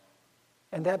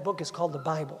 And that book is called the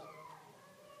Bible.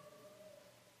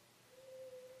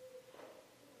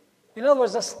 In other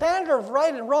words, the standard of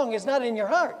right and wrong is not in your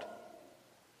heart.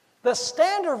 The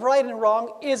standard of right and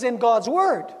wrong is in God's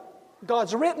Word,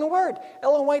 God's written Word.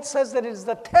 Ellen White says that it is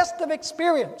the test of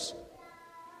experience.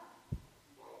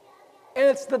 And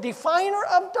it's the definer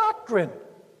of doctrine,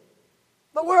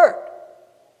 the Word,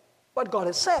 what God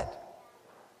has said.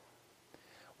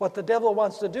 What the devil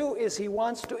wants to do is he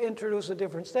wants to introduce a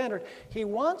different standard. He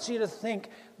wants you to think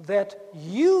that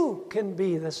you can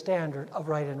be the standard of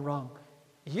right and wrong.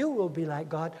 You will be like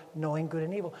God, knowing good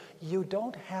and evil. You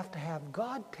don't have to have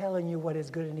God telling you what is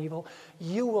good and evil.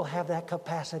 You will have that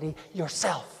capacity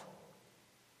yourself.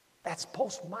 That's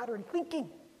postmodern thinking.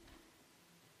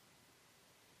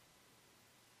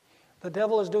 The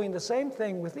devil is doing the same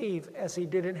thing with Eve as he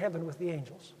did in heaven with the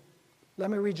angels. Let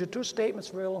me read you two statements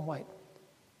from Ellen White.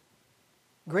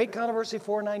 Great Controversy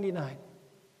 499.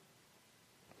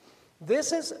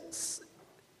 This is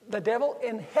the devil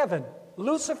in heaven,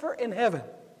 Lucifer in heaven.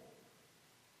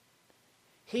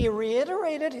 he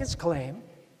reiterated his claim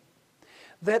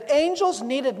that angels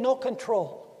needed no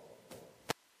control,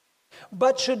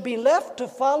 but should be left to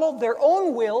follow their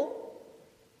own will,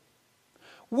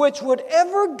 which would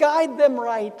ever guide them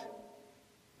right.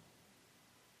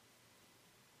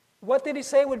 What did he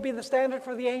say would be the standard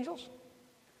for the angels?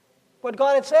 What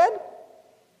God had said?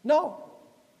 No.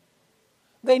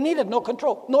 They needed no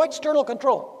control, no external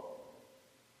control.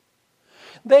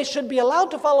 They should be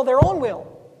allowed to follow their own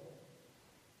will,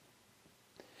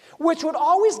 which would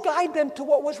always guide them to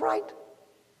what was right.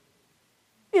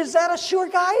 Is that a sure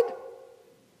guide?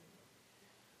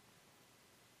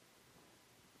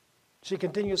 She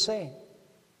continues saying,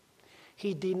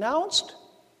 he denounced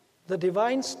the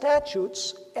divine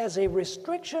statutes as a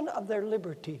restriction of their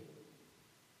liberty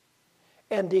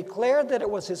and declared that it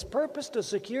was his purpose to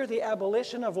secure the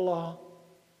abolition of law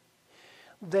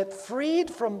that freed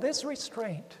from this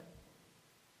restraint,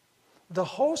 the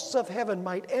hosts of heaven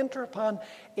might enter upon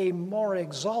a more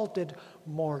exalted,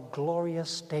 more glorious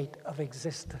state of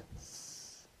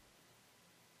existence.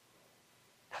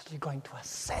 You're going to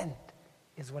ascend,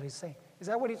 is what he's saying. Is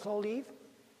that what he told Eve?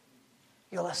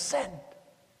 You'll ascend.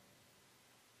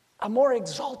 A more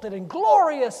exalted and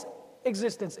glorious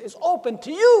existence is open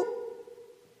to you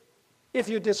if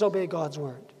you disobey God's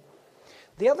word.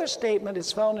 The other statement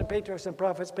is found in Patriarchs and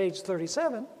Prophets, page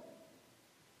 37.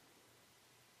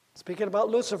 Speaking about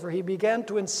Lucifer, he began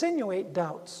to insinuate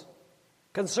doubts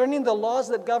concerning the laws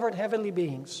that govern heavenly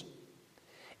beings,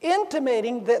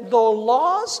 intimating that though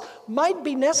laws might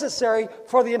be necessary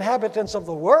for the inhabitants of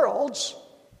the worlds,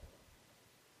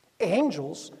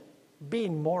 angels,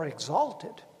 being more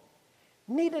exalted,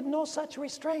 needed no such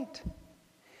restraint,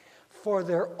 for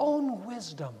their own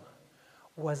wisdom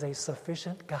was a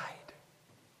sufficient guide.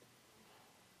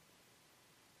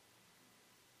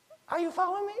 Are you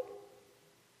following me?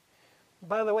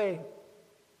 By the way,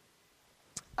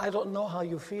 I don't know how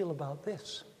you feel about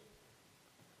this.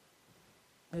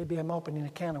 Maybe I'm opening a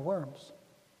can of worms.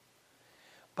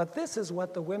 But this is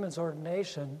what the women's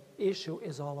ordination issue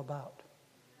is all about.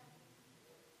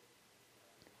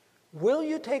 Will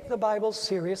you take the Bible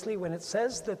seriously when it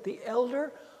says that the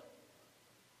elder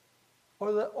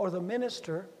or the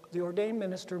minister, the ordained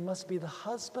minister, must be the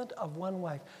husband of one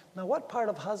wife? Now, what part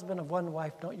of husband of one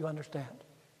wife don't you understand?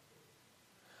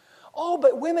 Oh,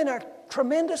 but women are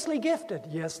tremendously gifted.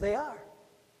 Yes, they are.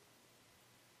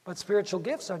 But spiritual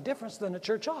gifts are different than a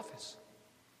church office.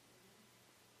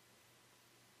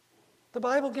 The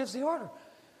Bible gives the order.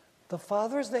 The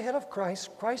father is the head of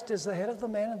Christ, Christ is the head of the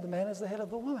man, and the man is the head of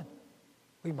the woman.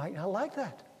 We might not like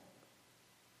that,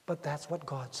 but that's what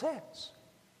God says.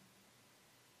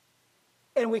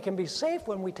 And we can be safe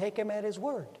when we take him at his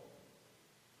word.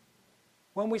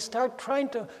 When we start trying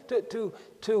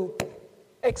to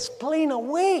explain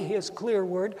away his clear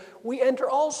word, we enter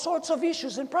all sorts of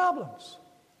issues and problems.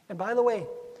 And by the way,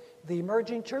 the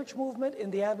emerging church movement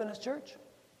in the Adventist church,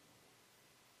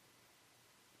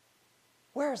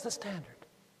 where is the standard?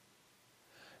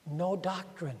 No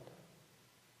doctrine.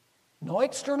 No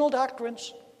external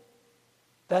doctrines.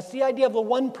 That's the idea of the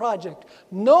one project.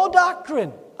 No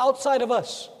doctrine outside of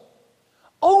us.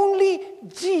 Only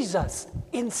Jesus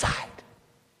inside.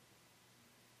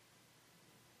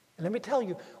 And let me tell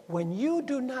you, when you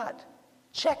do not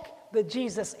check the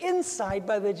Jesus inside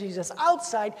by the Jesus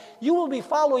outside, you will be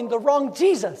following the wrong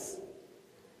Jesus.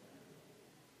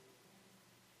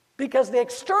 Because the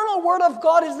external word of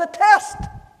God is the test.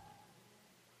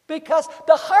 Because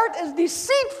the heart is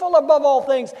deceitful above all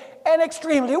things and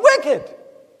extremely wicked.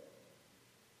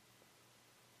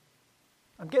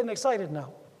 I'm getting excited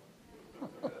now.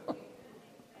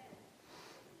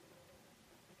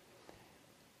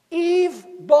 Eve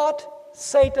bought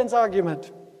Satan's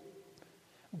argument.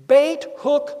 Bait,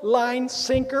 hook, line,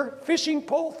 sinker, fishing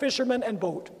pole, fisherman, and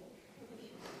boat.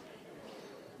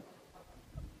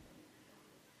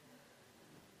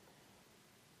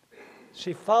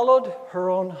 She followed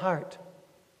her own heart,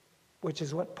 which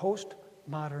is what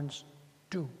postmoderns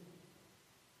do.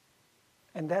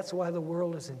 And that's why the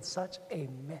world is in such a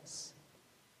mess.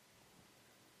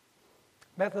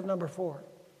 Method number 4.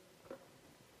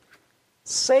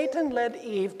 Satan led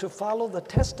Eve to follow the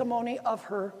testimony of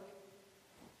her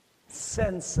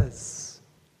senses.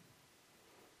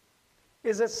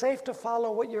 Is it safe to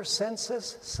follow what your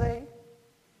senses say?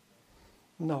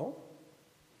 No.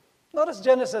 Notice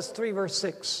Genesis 3, verse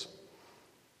 6.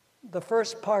 The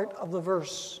first part of the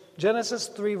verse. Genesis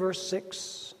 3, verse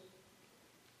 6.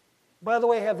 By the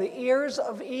way, have the ears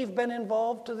of Eve been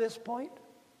involved to this point?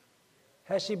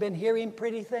 Has she been hearing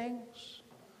pretty things?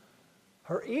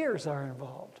 Her ears are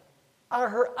involved. Are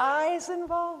her eyes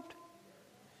involved?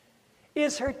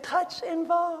 Is her touch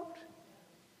involved?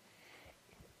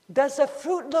 Does the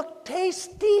fruit look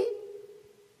tasty?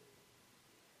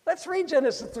 Let's read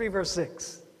Genesis 3, verse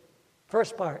 6.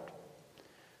 First part.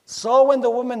 So when the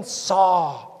woman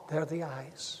saw, there are the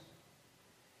eyes,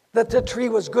 that the tree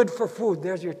was good for food,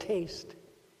 there's your taste.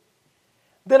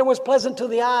 That it was pleasant to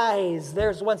the eyes,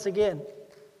 there's once again.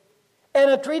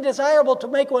 And a tree desirable to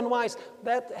make one wise,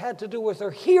 that had to do with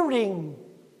her hearing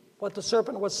what the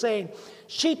serpent was saying.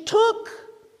 She took,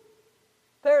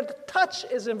 there the touch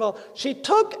is involved. She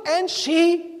took and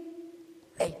she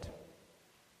ate.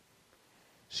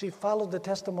 She followed the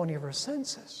testimony of her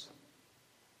senses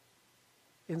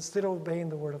instead of obeying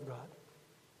the word of God.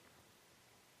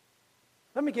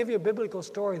 Let me give you a biblical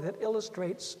story that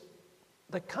illustrates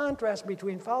the contrast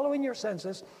between following your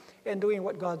senses and doing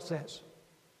what God says.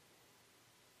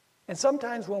 And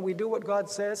sometimes when we do what God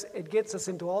says, it gets us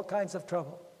into all kinds of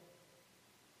trouble.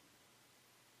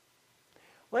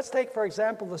 Let's take, for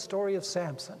example, the story of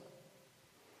Samson.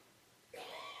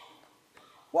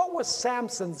 What was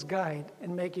Samson's guide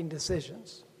in making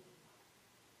decisions?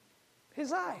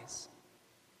 His eyes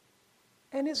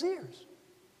and his ears.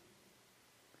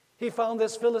 He found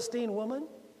this Philistine woman,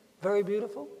 very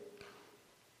beautiful.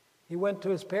 He went to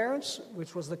his parents,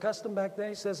 which was the custom back then.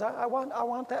 He says, I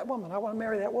want that woman. I want to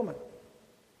marry that woman.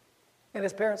 And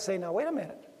his parents say, now, wait a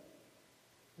minute.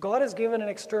 God has given an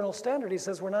external standard. He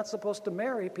says we're not supposed to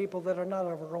marry people that are not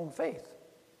of our own faith.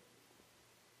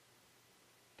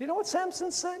 Do you know what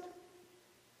Samson said?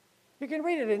 You can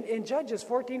read it in Judges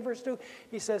 14, verse 2.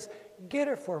 He says, get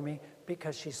her for me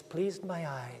because she's pleased my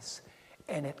eyes.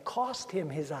 And it cost him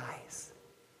his eyes.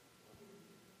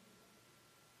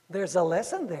 There's a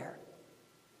lesson there.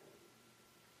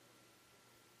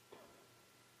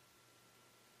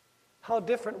 How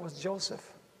different was Joseph?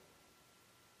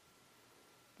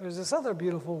 There's this other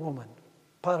beautiful woman,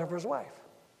 Potiphar's wife.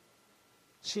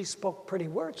 She spoke pretty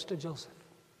words to Joseph.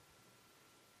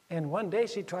 And one day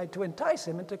she tried to entice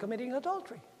him into committing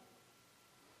adultery.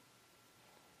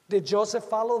 Did Joseph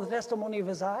follow the testimony of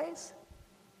his eyes?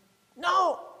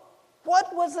 No.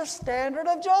 What was the standard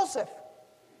of Joseph?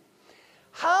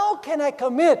 How can I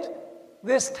commit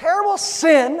this terrible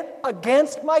sin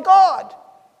against my God?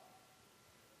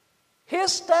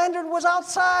 His standard was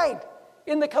outside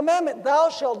in the commandment, thou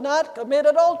shalt not commit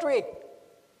adultery.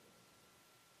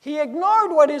 He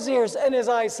ignored what his ears and his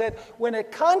eyes said when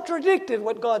it contradicted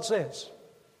what God says.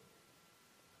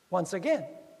 Once again,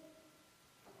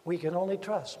 we can only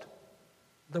trust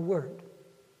the Word.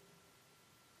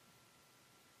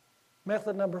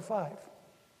 Method number 5.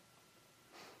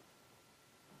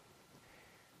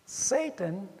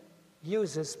 Satan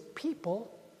uses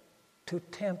people to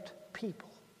tempt people.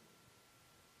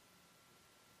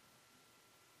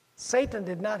 Satan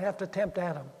did not have to tempt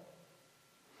Adam.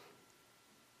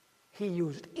 He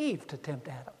used Eve to tempt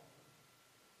Adam.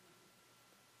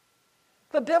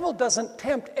 The devil doesn't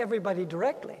tempt everybody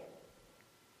directly.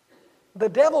 The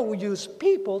devil will use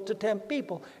people to tempt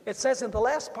people. It says in the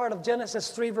last part of Genesis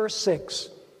 3, verse 6,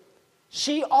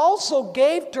 she also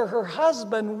gave to her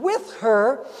husband with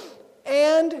her,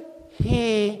 and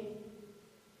he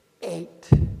ate.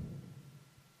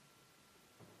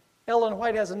 Ellen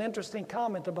White has an interesting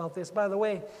comment about this. By the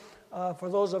way, for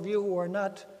those of you who are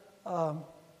not on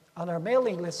our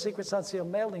mailing list, Secret Sun Seal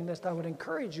mailing list, I would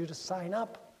encourage you to sign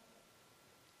up.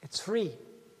 It's free.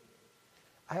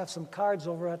 I have some cards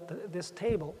over at this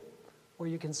table where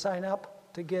you can sign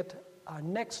up to get our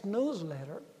next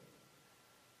newsletter.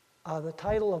 The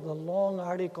title of the long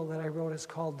article that I wrote is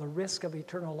called The Risk of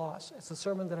Eternal Loss. It's a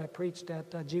sermon that I preached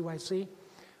at GYC,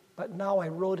 but now I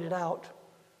wrote it out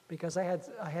because I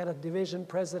had a division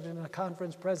president and a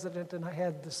conference president, and I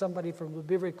had somebody from the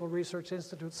Biblical Research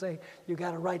Institute say, you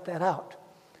got to write that out.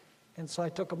 And so I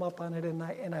took them up on it, and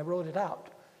I wrote it out.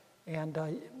 And,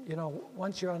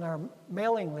 once you're on our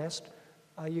mailing list,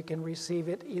 you can receive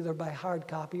it either by hard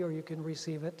copy or you can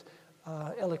receive it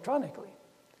electronically.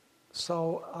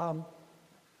 So,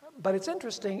 but it's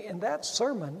interesting, in that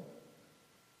sermon,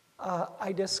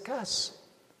 I discuss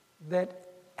that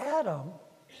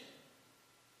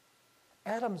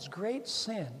Adam's great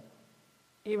sin,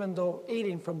 even though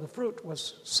eating from the fruit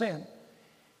was sin,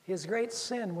 his great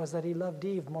sin was that he loved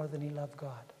Eve more than he loved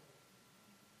God.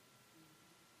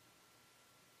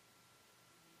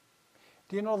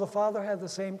 Do you know the Father had the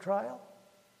same trial?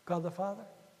 God the Father?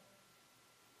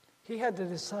 He had to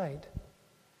decide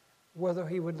whether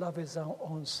he would love his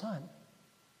own son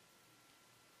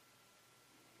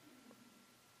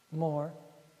more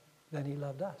than he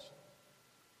loved us.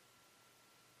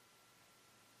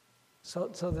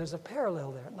 So there's a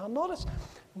parallel there. Now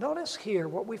notice here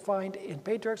what we find in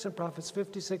Patriarchs and Prophets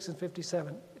 56 and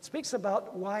 57. It speaks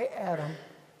about why Adam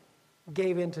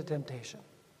gave in to temptation.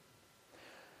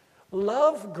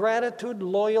 Love, gratitude,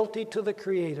 loyalty to the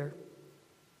Creator,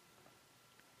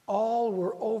 all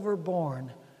were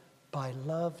overborne by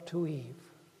love to Eve.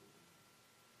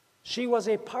 She was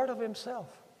a part of himself.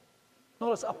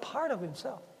 Notice, a part of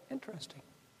himself. Interesting.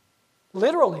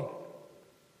 Literally.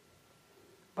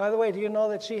 By the way, do you know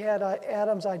that she had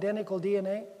Adam's identical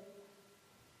DNA?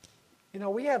 You know,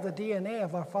 we have the DNA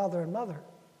of our father and mother,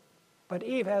 but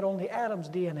Eve had only Adam's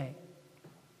DNA.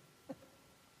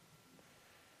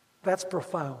 That's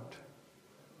profound.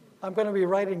 I'm going to be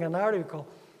writing an article.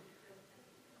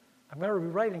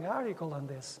 On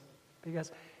this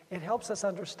because it helps us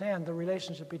understand the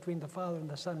relationship between the Father and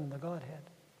the Son and the Godhead.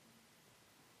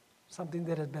 Something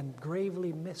that has been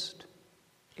gravely missed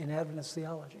in Adventist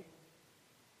theology.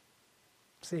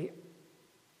 See,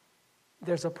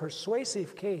 there's a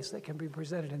persuasive case that can be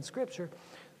presented in Scripture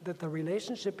that the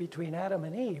relationship between Adam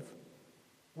and Eve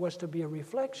was to be a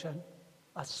reflection,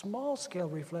 a small-scale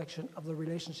reflection of the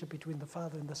relationship between the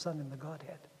Father and the Son and the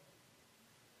Godhead.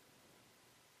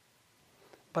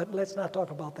 But let's not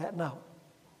talk about that now.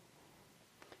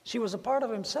 She was a part of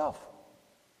himself,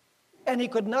 and he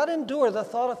could not endure the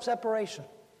thought of separation.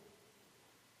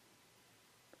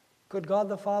 Could God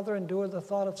the Father endure the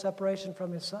thought of separation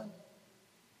from his Son?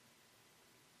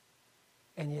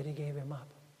 And yet he gave him up.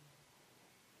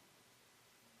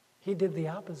 He did the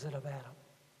opposite of Adam.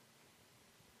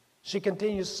 She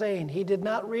continues saying, he did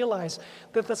not realize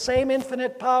that the same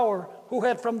infinite power who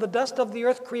had from the dust of the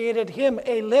earth created him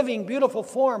a living, beautiful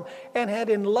form and had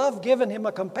in love given him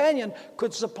a companion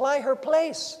could supply her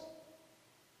place.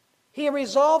 He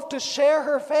resolved to share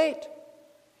her fate.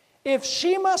 If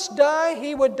she must die,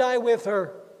 he would die with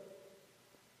her.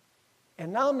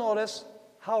 And now notice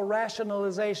how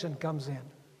rationalization comes in.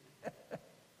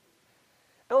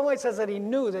 Ellen White says that he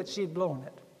knew that she'd blown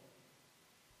it.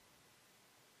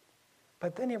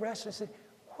 But then he rationally said,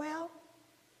 well,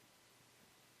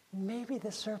 maybe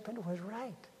the serpent was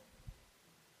right.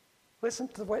 Listen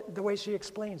to the way she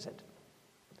explains it.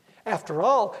 After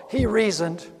all, he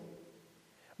reasoned,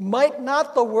 might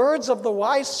not the words of the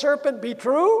wise serpent be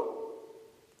true?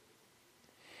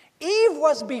 Eve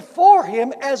was before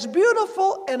him as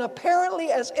beautiful and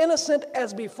apparently as innocent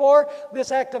as before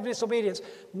this act of disobedience.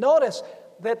 Notice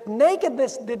that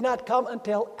nakedness did not come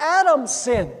until Adam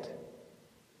sinned.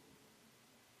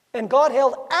 And God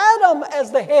held Adam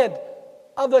as the head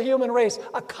of the human race,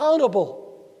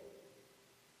 accountable.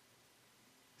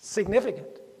 Significant.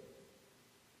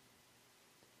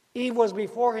 Eve was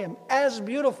before him as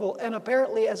beautiful and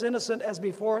apparently as innocent as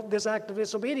before this act of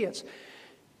disobedience.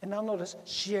 And now notice,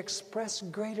 she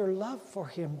expressed greater love for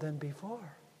him than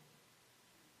before.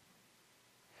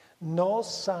 No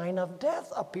sign of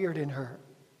death appeared in her.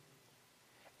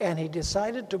 And he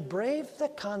decided to brave the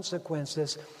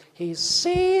consequences. He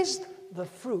seized the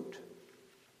fruit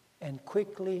and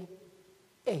quickly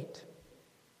ate.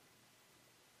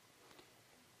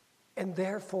 And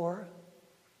therefore,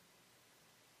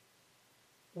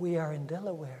 we are in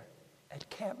Delaware at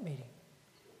camp meeting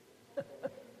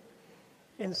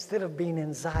instead of being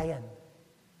in Zion.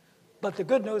 But the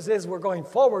good news is we're going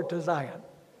forward to Zion.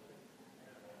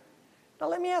 Now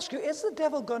let me ask you, is the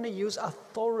devil going to use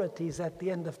authorities at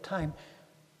the end of time,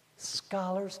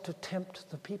 scholars, to tempt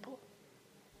the people?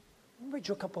 Let me read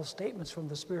you a couple of statements from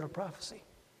the Spirit of Prophecy.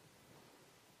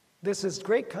 This is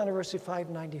Great Controversy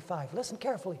 595. Listen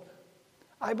carefully.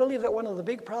 I believe that one of the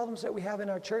big problems that we have in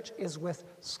our church is with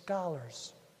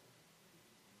scholars.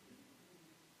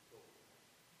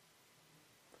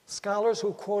 Scholars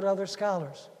who quote other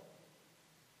scholars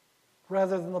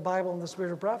rather than the Bible and the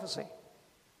Spirit of Prophecy.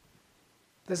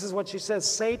 This is what she says.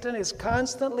 Satan is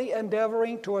constantly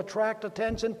endeavoring to attract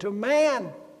attention to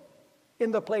man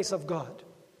in the place of God.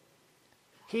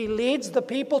 He leads the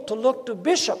people to look to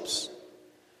bishops,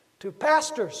 to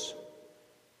pastors,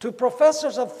 to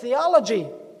professors of theology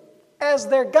as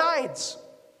their guides,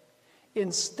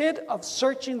 instead of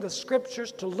searching the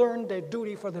Scriptures to learn their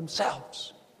duty for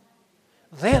themselves.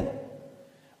 Then,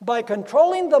 by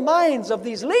controlling the minds of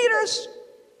these leaders,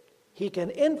 he can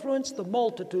influence the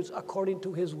multitudes according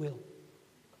to his will.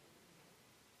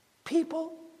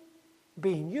 People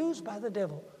being used by the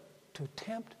devil to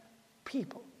tempt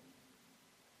people.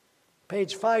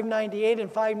 Page 598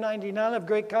 and 599 of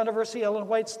Great Controversy, Ellen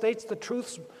White states the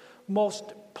truths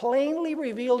most plainly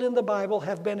revealed in the Bible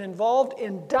have been involved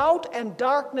in doubt and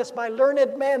darkness by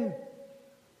learned men.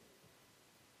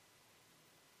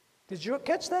 Did you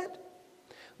catch that?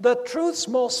 the truths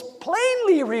most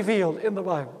plainly revealed in the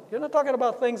Bible. You're not talking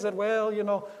about things that,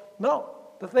 no.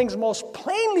 The things most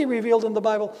plainly revealed in the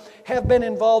Bible have been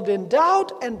involved in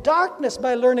doubt and darkness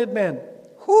by learned men,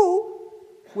 who,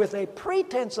 with a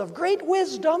pretense of great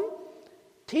wisdom,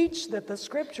 teach that the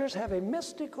Scriptures have a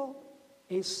mystical,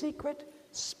 a secret,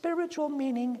 spiritual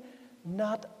meaning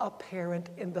not apparent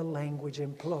in the language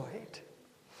employed.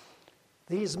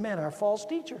 These men are false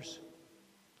teachers.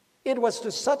 It was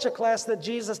to such a class that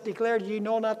Jesus declared, "Ye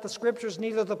know not the Scriptures,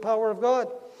 neither the power of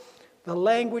God." The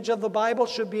language of the Bible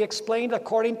should be explained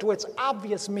according to its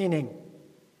obvious meaning,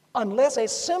 unless a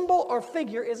symbol or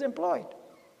figure is employed.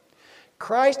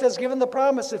 Christ has given the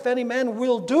promise, "If any man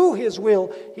will do his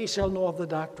will, he shall know of the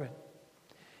doctrine."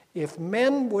 If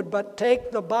men would but take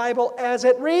the Bible as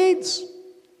it reads,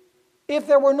 if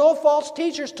there were no false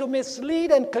teachers to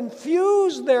mislead and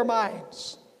confuse their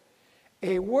minds,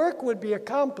 a work would be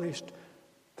accomplished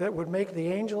that would make the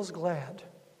angels glad,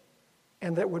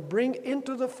 and that would bring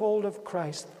into the fold of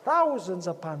Christ thousands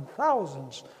upon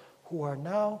thousands who are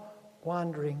now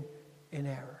wandering in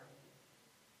error.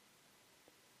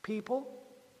 People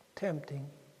tempting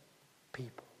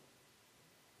people.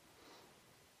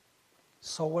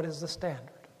 So what is the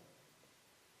standard?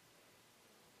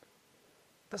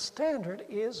 The standard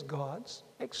is God's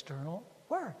external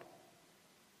word.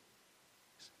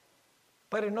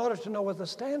 But in order to know what the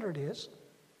standard is,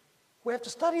 we have to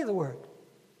study the word,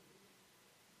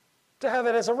 to have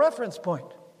it as a reference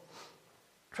point.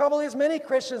 Trouble is, many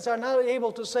Christians are not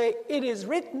able to say, "It is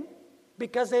written,"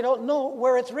 because they don't know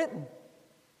where it's written.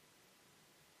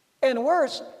 And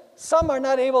worse, some are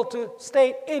not able to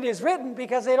state, "It is written,"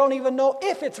 because they don't even know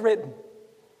if it's written.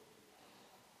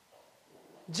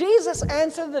 Jesus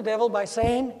answered the devil by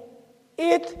saying,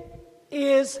 "It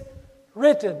is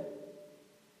written."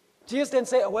 Jesus didn't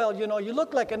say, "Well, you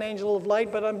look like an angel of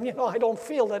light, but I don't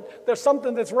feel that there's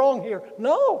something that's wrong here."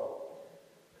 No.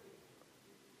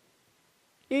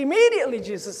 Immediately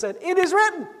Jesus said, "It is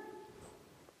written."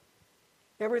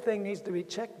 Everything needs to be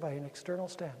checked by an external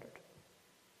standard.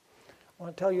 I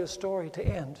want to tell you a story to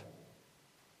end.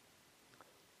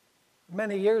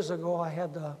 Many years ago, I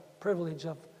had the privilege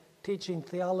of teaching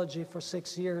theology for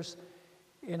 6 years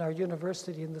in our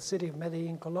university in the city of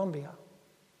Medellin, Colombia.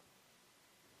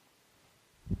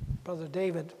 Brother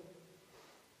David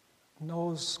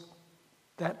knows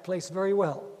that place very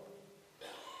well.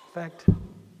 In fact,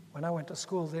 when I went to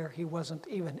school there, he wasn't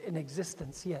even in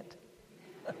existence yet.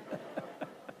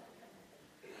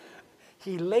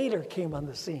 He later came on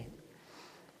the scene.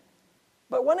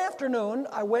 But one afternoon,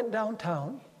 I went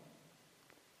downtown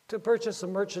to purchase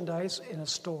some merchandise in a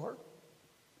store.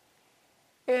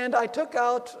 And I took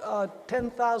out a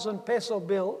 10,000 peso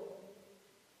bill,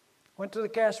 went to the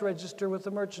cash register with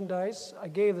the merchandise. I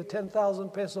gave the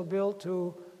 10,000 peso bill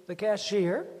to the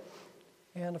cashier.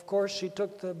 And of course, she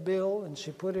took the bill and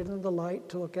she put it in the light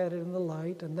to look at it in the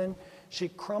light. And then she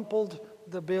crumpled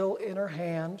the bill in her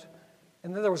hand.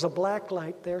 And then there was a black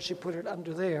light there. She put it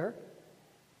under there.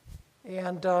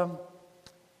 And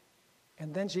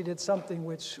then she did something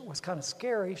which was kind of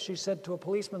scary. She said to a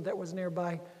policeman that was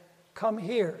nearby, "Come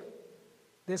here.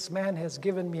 This man has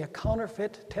given me a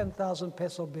counterfeit 10,000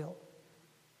 peso bill."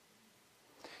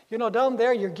 Down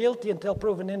there, you're guilty until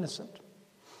proven innocent.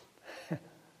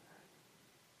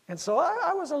 And so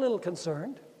I was a little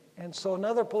concerned. And so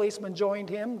another policeman joined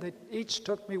him. They each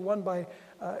took me one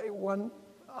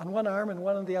on one arm and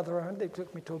one on the other arm. They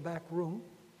took me to a back room.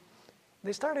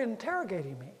 They started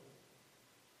interrogating me.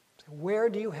 I said, "Where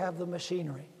do you have the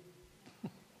machinery?"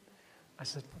 I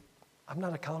said, "I'm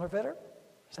not a counterfeiter."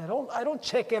 I said, I don't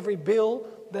check every bill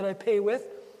that I pay with."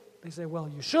 They said, "Well,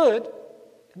 you should."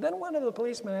 And then one of the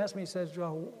policemen asked me, he says,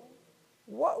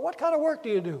 what kind of work do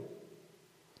you do?"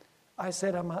 I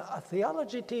said, "I'm a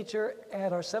theology teacher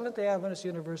at our Seventh-day Adventist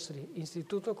University,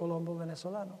 Instituto Colombo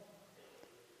Venezolano."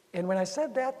 And when I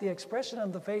said that, the expression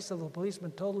on the face of the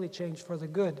policeman totally changed for the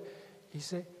good.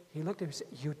 He looked at me and said,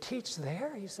 "You teach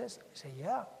there?" He says. I said,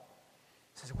 "Yeah."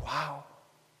 He says, "Wow,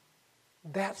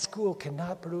 that school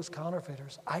cannot produce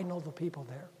counterfeiters. I know the people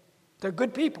there. They're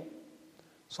good people."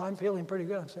 So I'm feeling pretty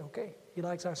good. I said, "Okay, he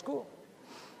likes our school."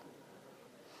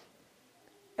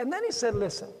 And then he said,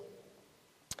 "Listen,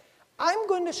 I'm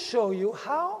going to show you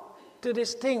how to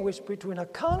distinguish between a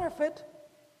counterfeit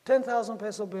 10,000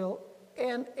 peso bill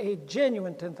and a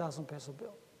genuine 10,000 peso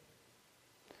bill."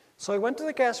 So he went to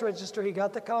the cash register, he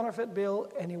got the counterfeit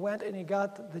bill, and he went and he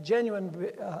got the genuine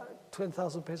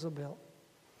 10,000 peso bill.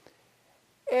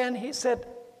 And he said,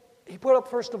 he put up,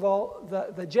 first of all,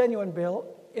 the genuine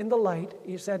bill in the light.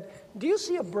 He said, "Do you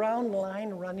see a brown line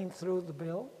running through the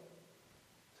bill?"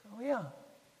 I said, "Oh, yeah,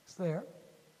 it's there."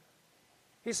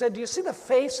 He said, do you see the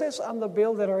faces on the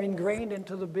bill that are ingrained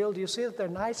into the bill? Do you see that they're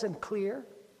nice and clear?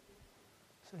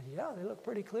 I said, yeah, they look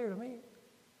pretty clear to me.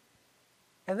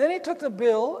 And then he took the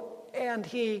bill and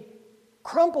he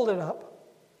crumpled it up,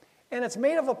 and it's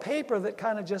made of a paper that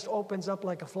kind of just opens up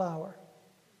like a flower.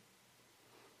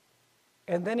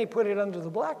 And then he put it under the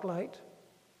black light,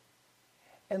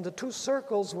 and the two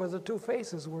circles where the two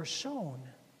faces were shown.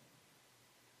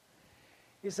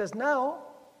 He says, now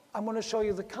I'm going to show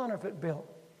you the counterfeit bill.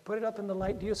 Put it up in the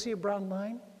light. Do you see a brown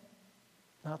line?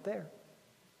 Not there.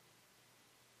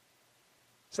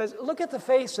 He says, look at the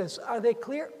faces. Are they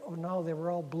clear? Oh, no, they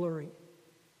were all blurry.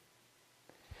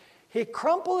 He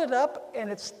crumpled it up, and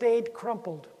it stayed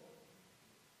crumpled.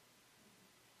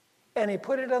 And he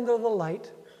put it under the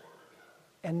light,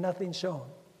 and nothing shone.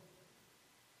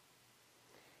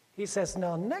 He says,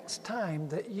 now next time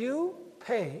that you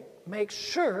pay, make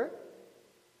sure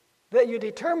that you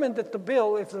determine that the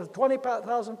bill, if it's a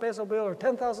 20,000 peso bill or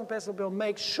 10,000 peso bill,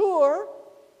 make sure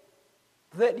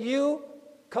that you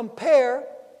compare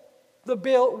the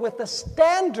bill with the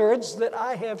standards that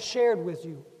I have shared with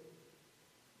you.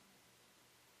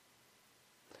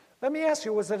 Let me ask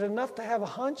you, was it enough to have a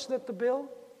hunch that the bill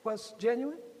was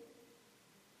genuine?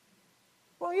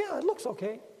 Well, yeah, it looks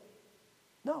okay.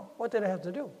 No, what did I have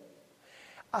to do?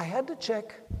 I had to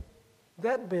check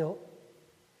that bill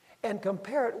and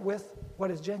compare it with what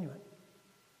is genuine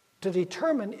to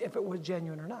determine if it was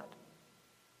genuine or not.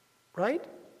 Right?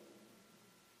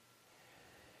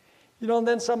 You know, and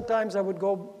then sometimes I would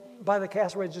go by the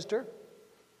cash register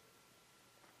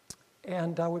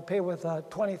and I would pay with a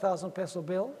 20,000 peso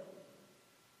bill.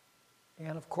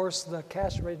 And of course, the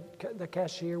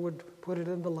cashier would put it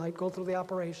in the light, go through the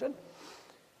operation.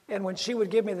 And when she would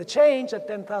give me the change, a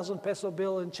 10,000 peso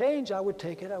bill and change, I would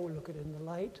take it, I would look at it in the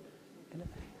light.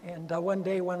 And one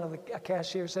day, a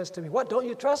cashier says to me, what, don't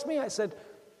you trust me? I said,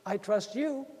 I trust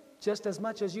you just as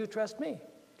much as you trust me,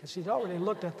 because she'd already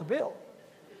looked at the bill.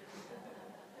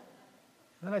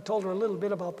 Then I told her a little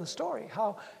bit about the story,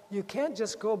 how you can't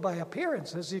just go by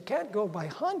appearances, you can't go by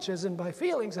hunches and by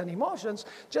feelings and emotions.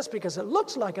 Just because it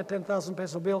looks like a 10,000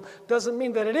 peso bill doesn't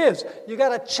mean that it is. You got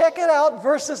to check it out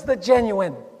versus the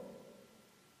genuine.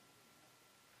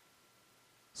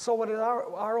 So what is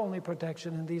our only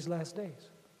protection in these last days?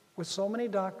 With so many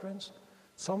doctrines,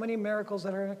 so many miracles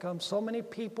that are going to come, so many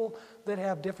people that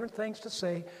have different things to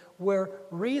say, where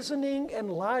reasoning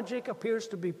and logic appears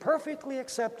to be perfectly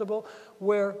acceptable,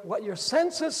 where what your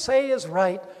senses say is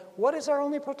right, what is our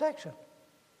only protection?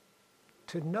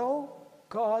 To know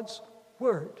God's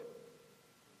word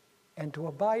and to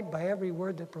abide by every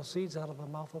word that proceeds out of the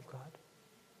mouth of God.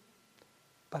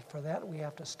 But for that, we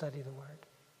have to study the word.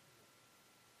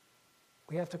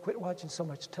 We have to quit watching so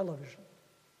much television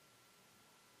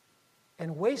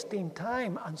and wasting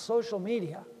time on social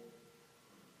media.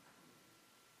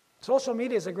 Social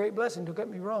media is a great blessing, don't get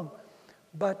me wrong.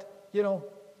 But, you know,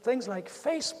 things like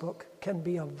Facebook can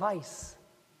be a vice,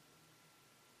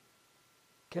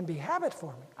 can be habit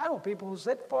forming. I know people who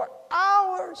sit for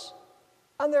hours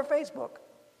on their Facebook,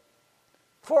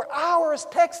 for hours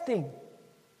texting.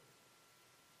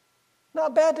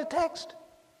 Not bad to text,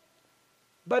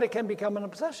 but it can become an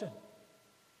obsession,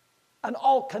 an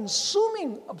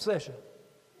all-consuming obsession,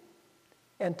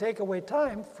 and take away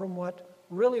time from what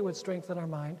really would strengthen our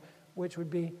mind, which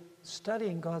would be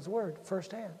studying God's word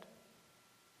firsthand,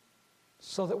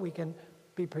 so that we can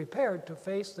be prepared to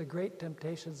face the great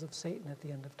temptations of Satan at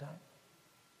the end of time.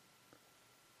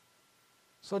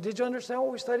 So did you understand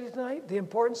what we studied tonight? The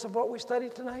importance of what we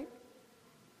studied tonight?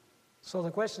 So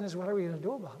the question is, what are we going to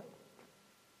do about it?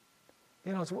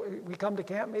 You know, we come to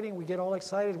camp meeting, we get all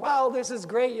excited. Wow, this is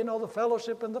great, you know, the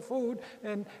fellowship and the food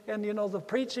and you know, the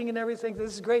preaching and everything.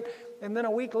 This is great. And then a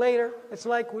week later, it's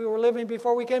like we were living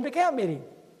before we came to camp meeting.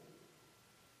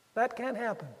 That can't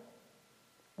happen.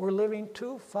 We're living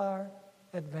too far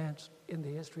advanced in the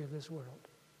history of this world.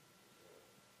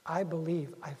 I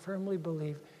firmly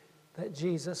believe that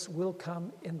Jesus will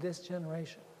come in this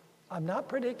generation. I'm not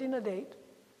predicting a date,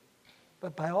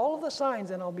 but by all of the signs,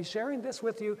 and I'll be sharing this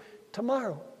with you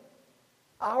tomorrow,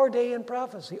 our day in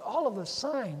prophecy, all of the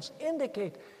signs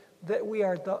indicate that we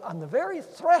are on the very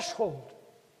threshold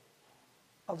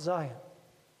of Zion,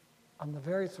 on the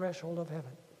very threshold of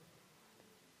heaven.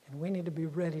 And we need to be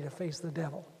ready to face the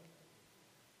devil.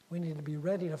 We need to be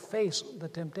ready to face the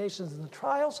temptations and the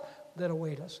trials that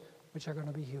await us, which are going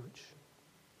to be huge.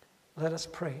 Let us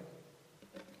pray.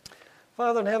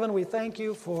 Father in heaven, we thank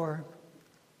you for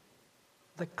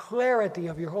the clarity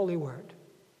of your holy word.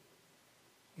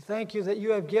 We thank you that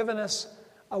you have given us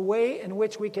a way in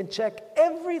which we can check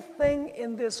everything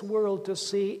in this world to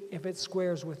see if it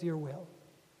squares with your will.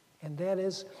 And that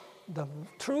is the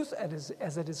truth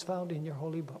as it is found in your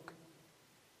holy book.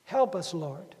 Help us,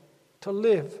 Lord, to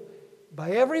live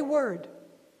by every word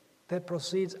that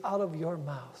proceeds out of your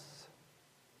mouth,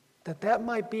 that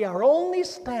might be our only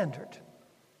standard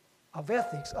of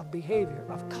ethics, of behavior,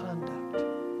 of conduct.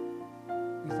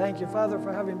 We thank you, Father,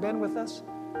 for having been with us,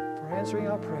 for answering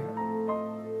our prayer.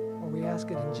 For we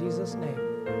ask it in Jesus' name.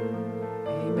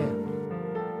 Amen.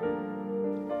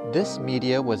 This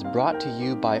media was brought to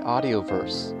you by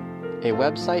Audioverse, a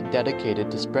website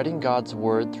dedicated to spreading God's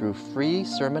Word through free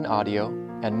sermon audio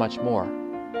and much more.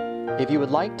 If you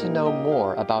would like to know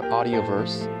more about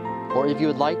Audioverse, or if you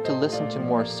would like to listen to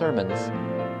more sermons,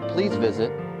 please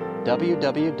visit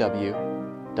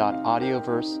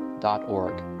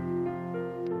www.audioverse.org.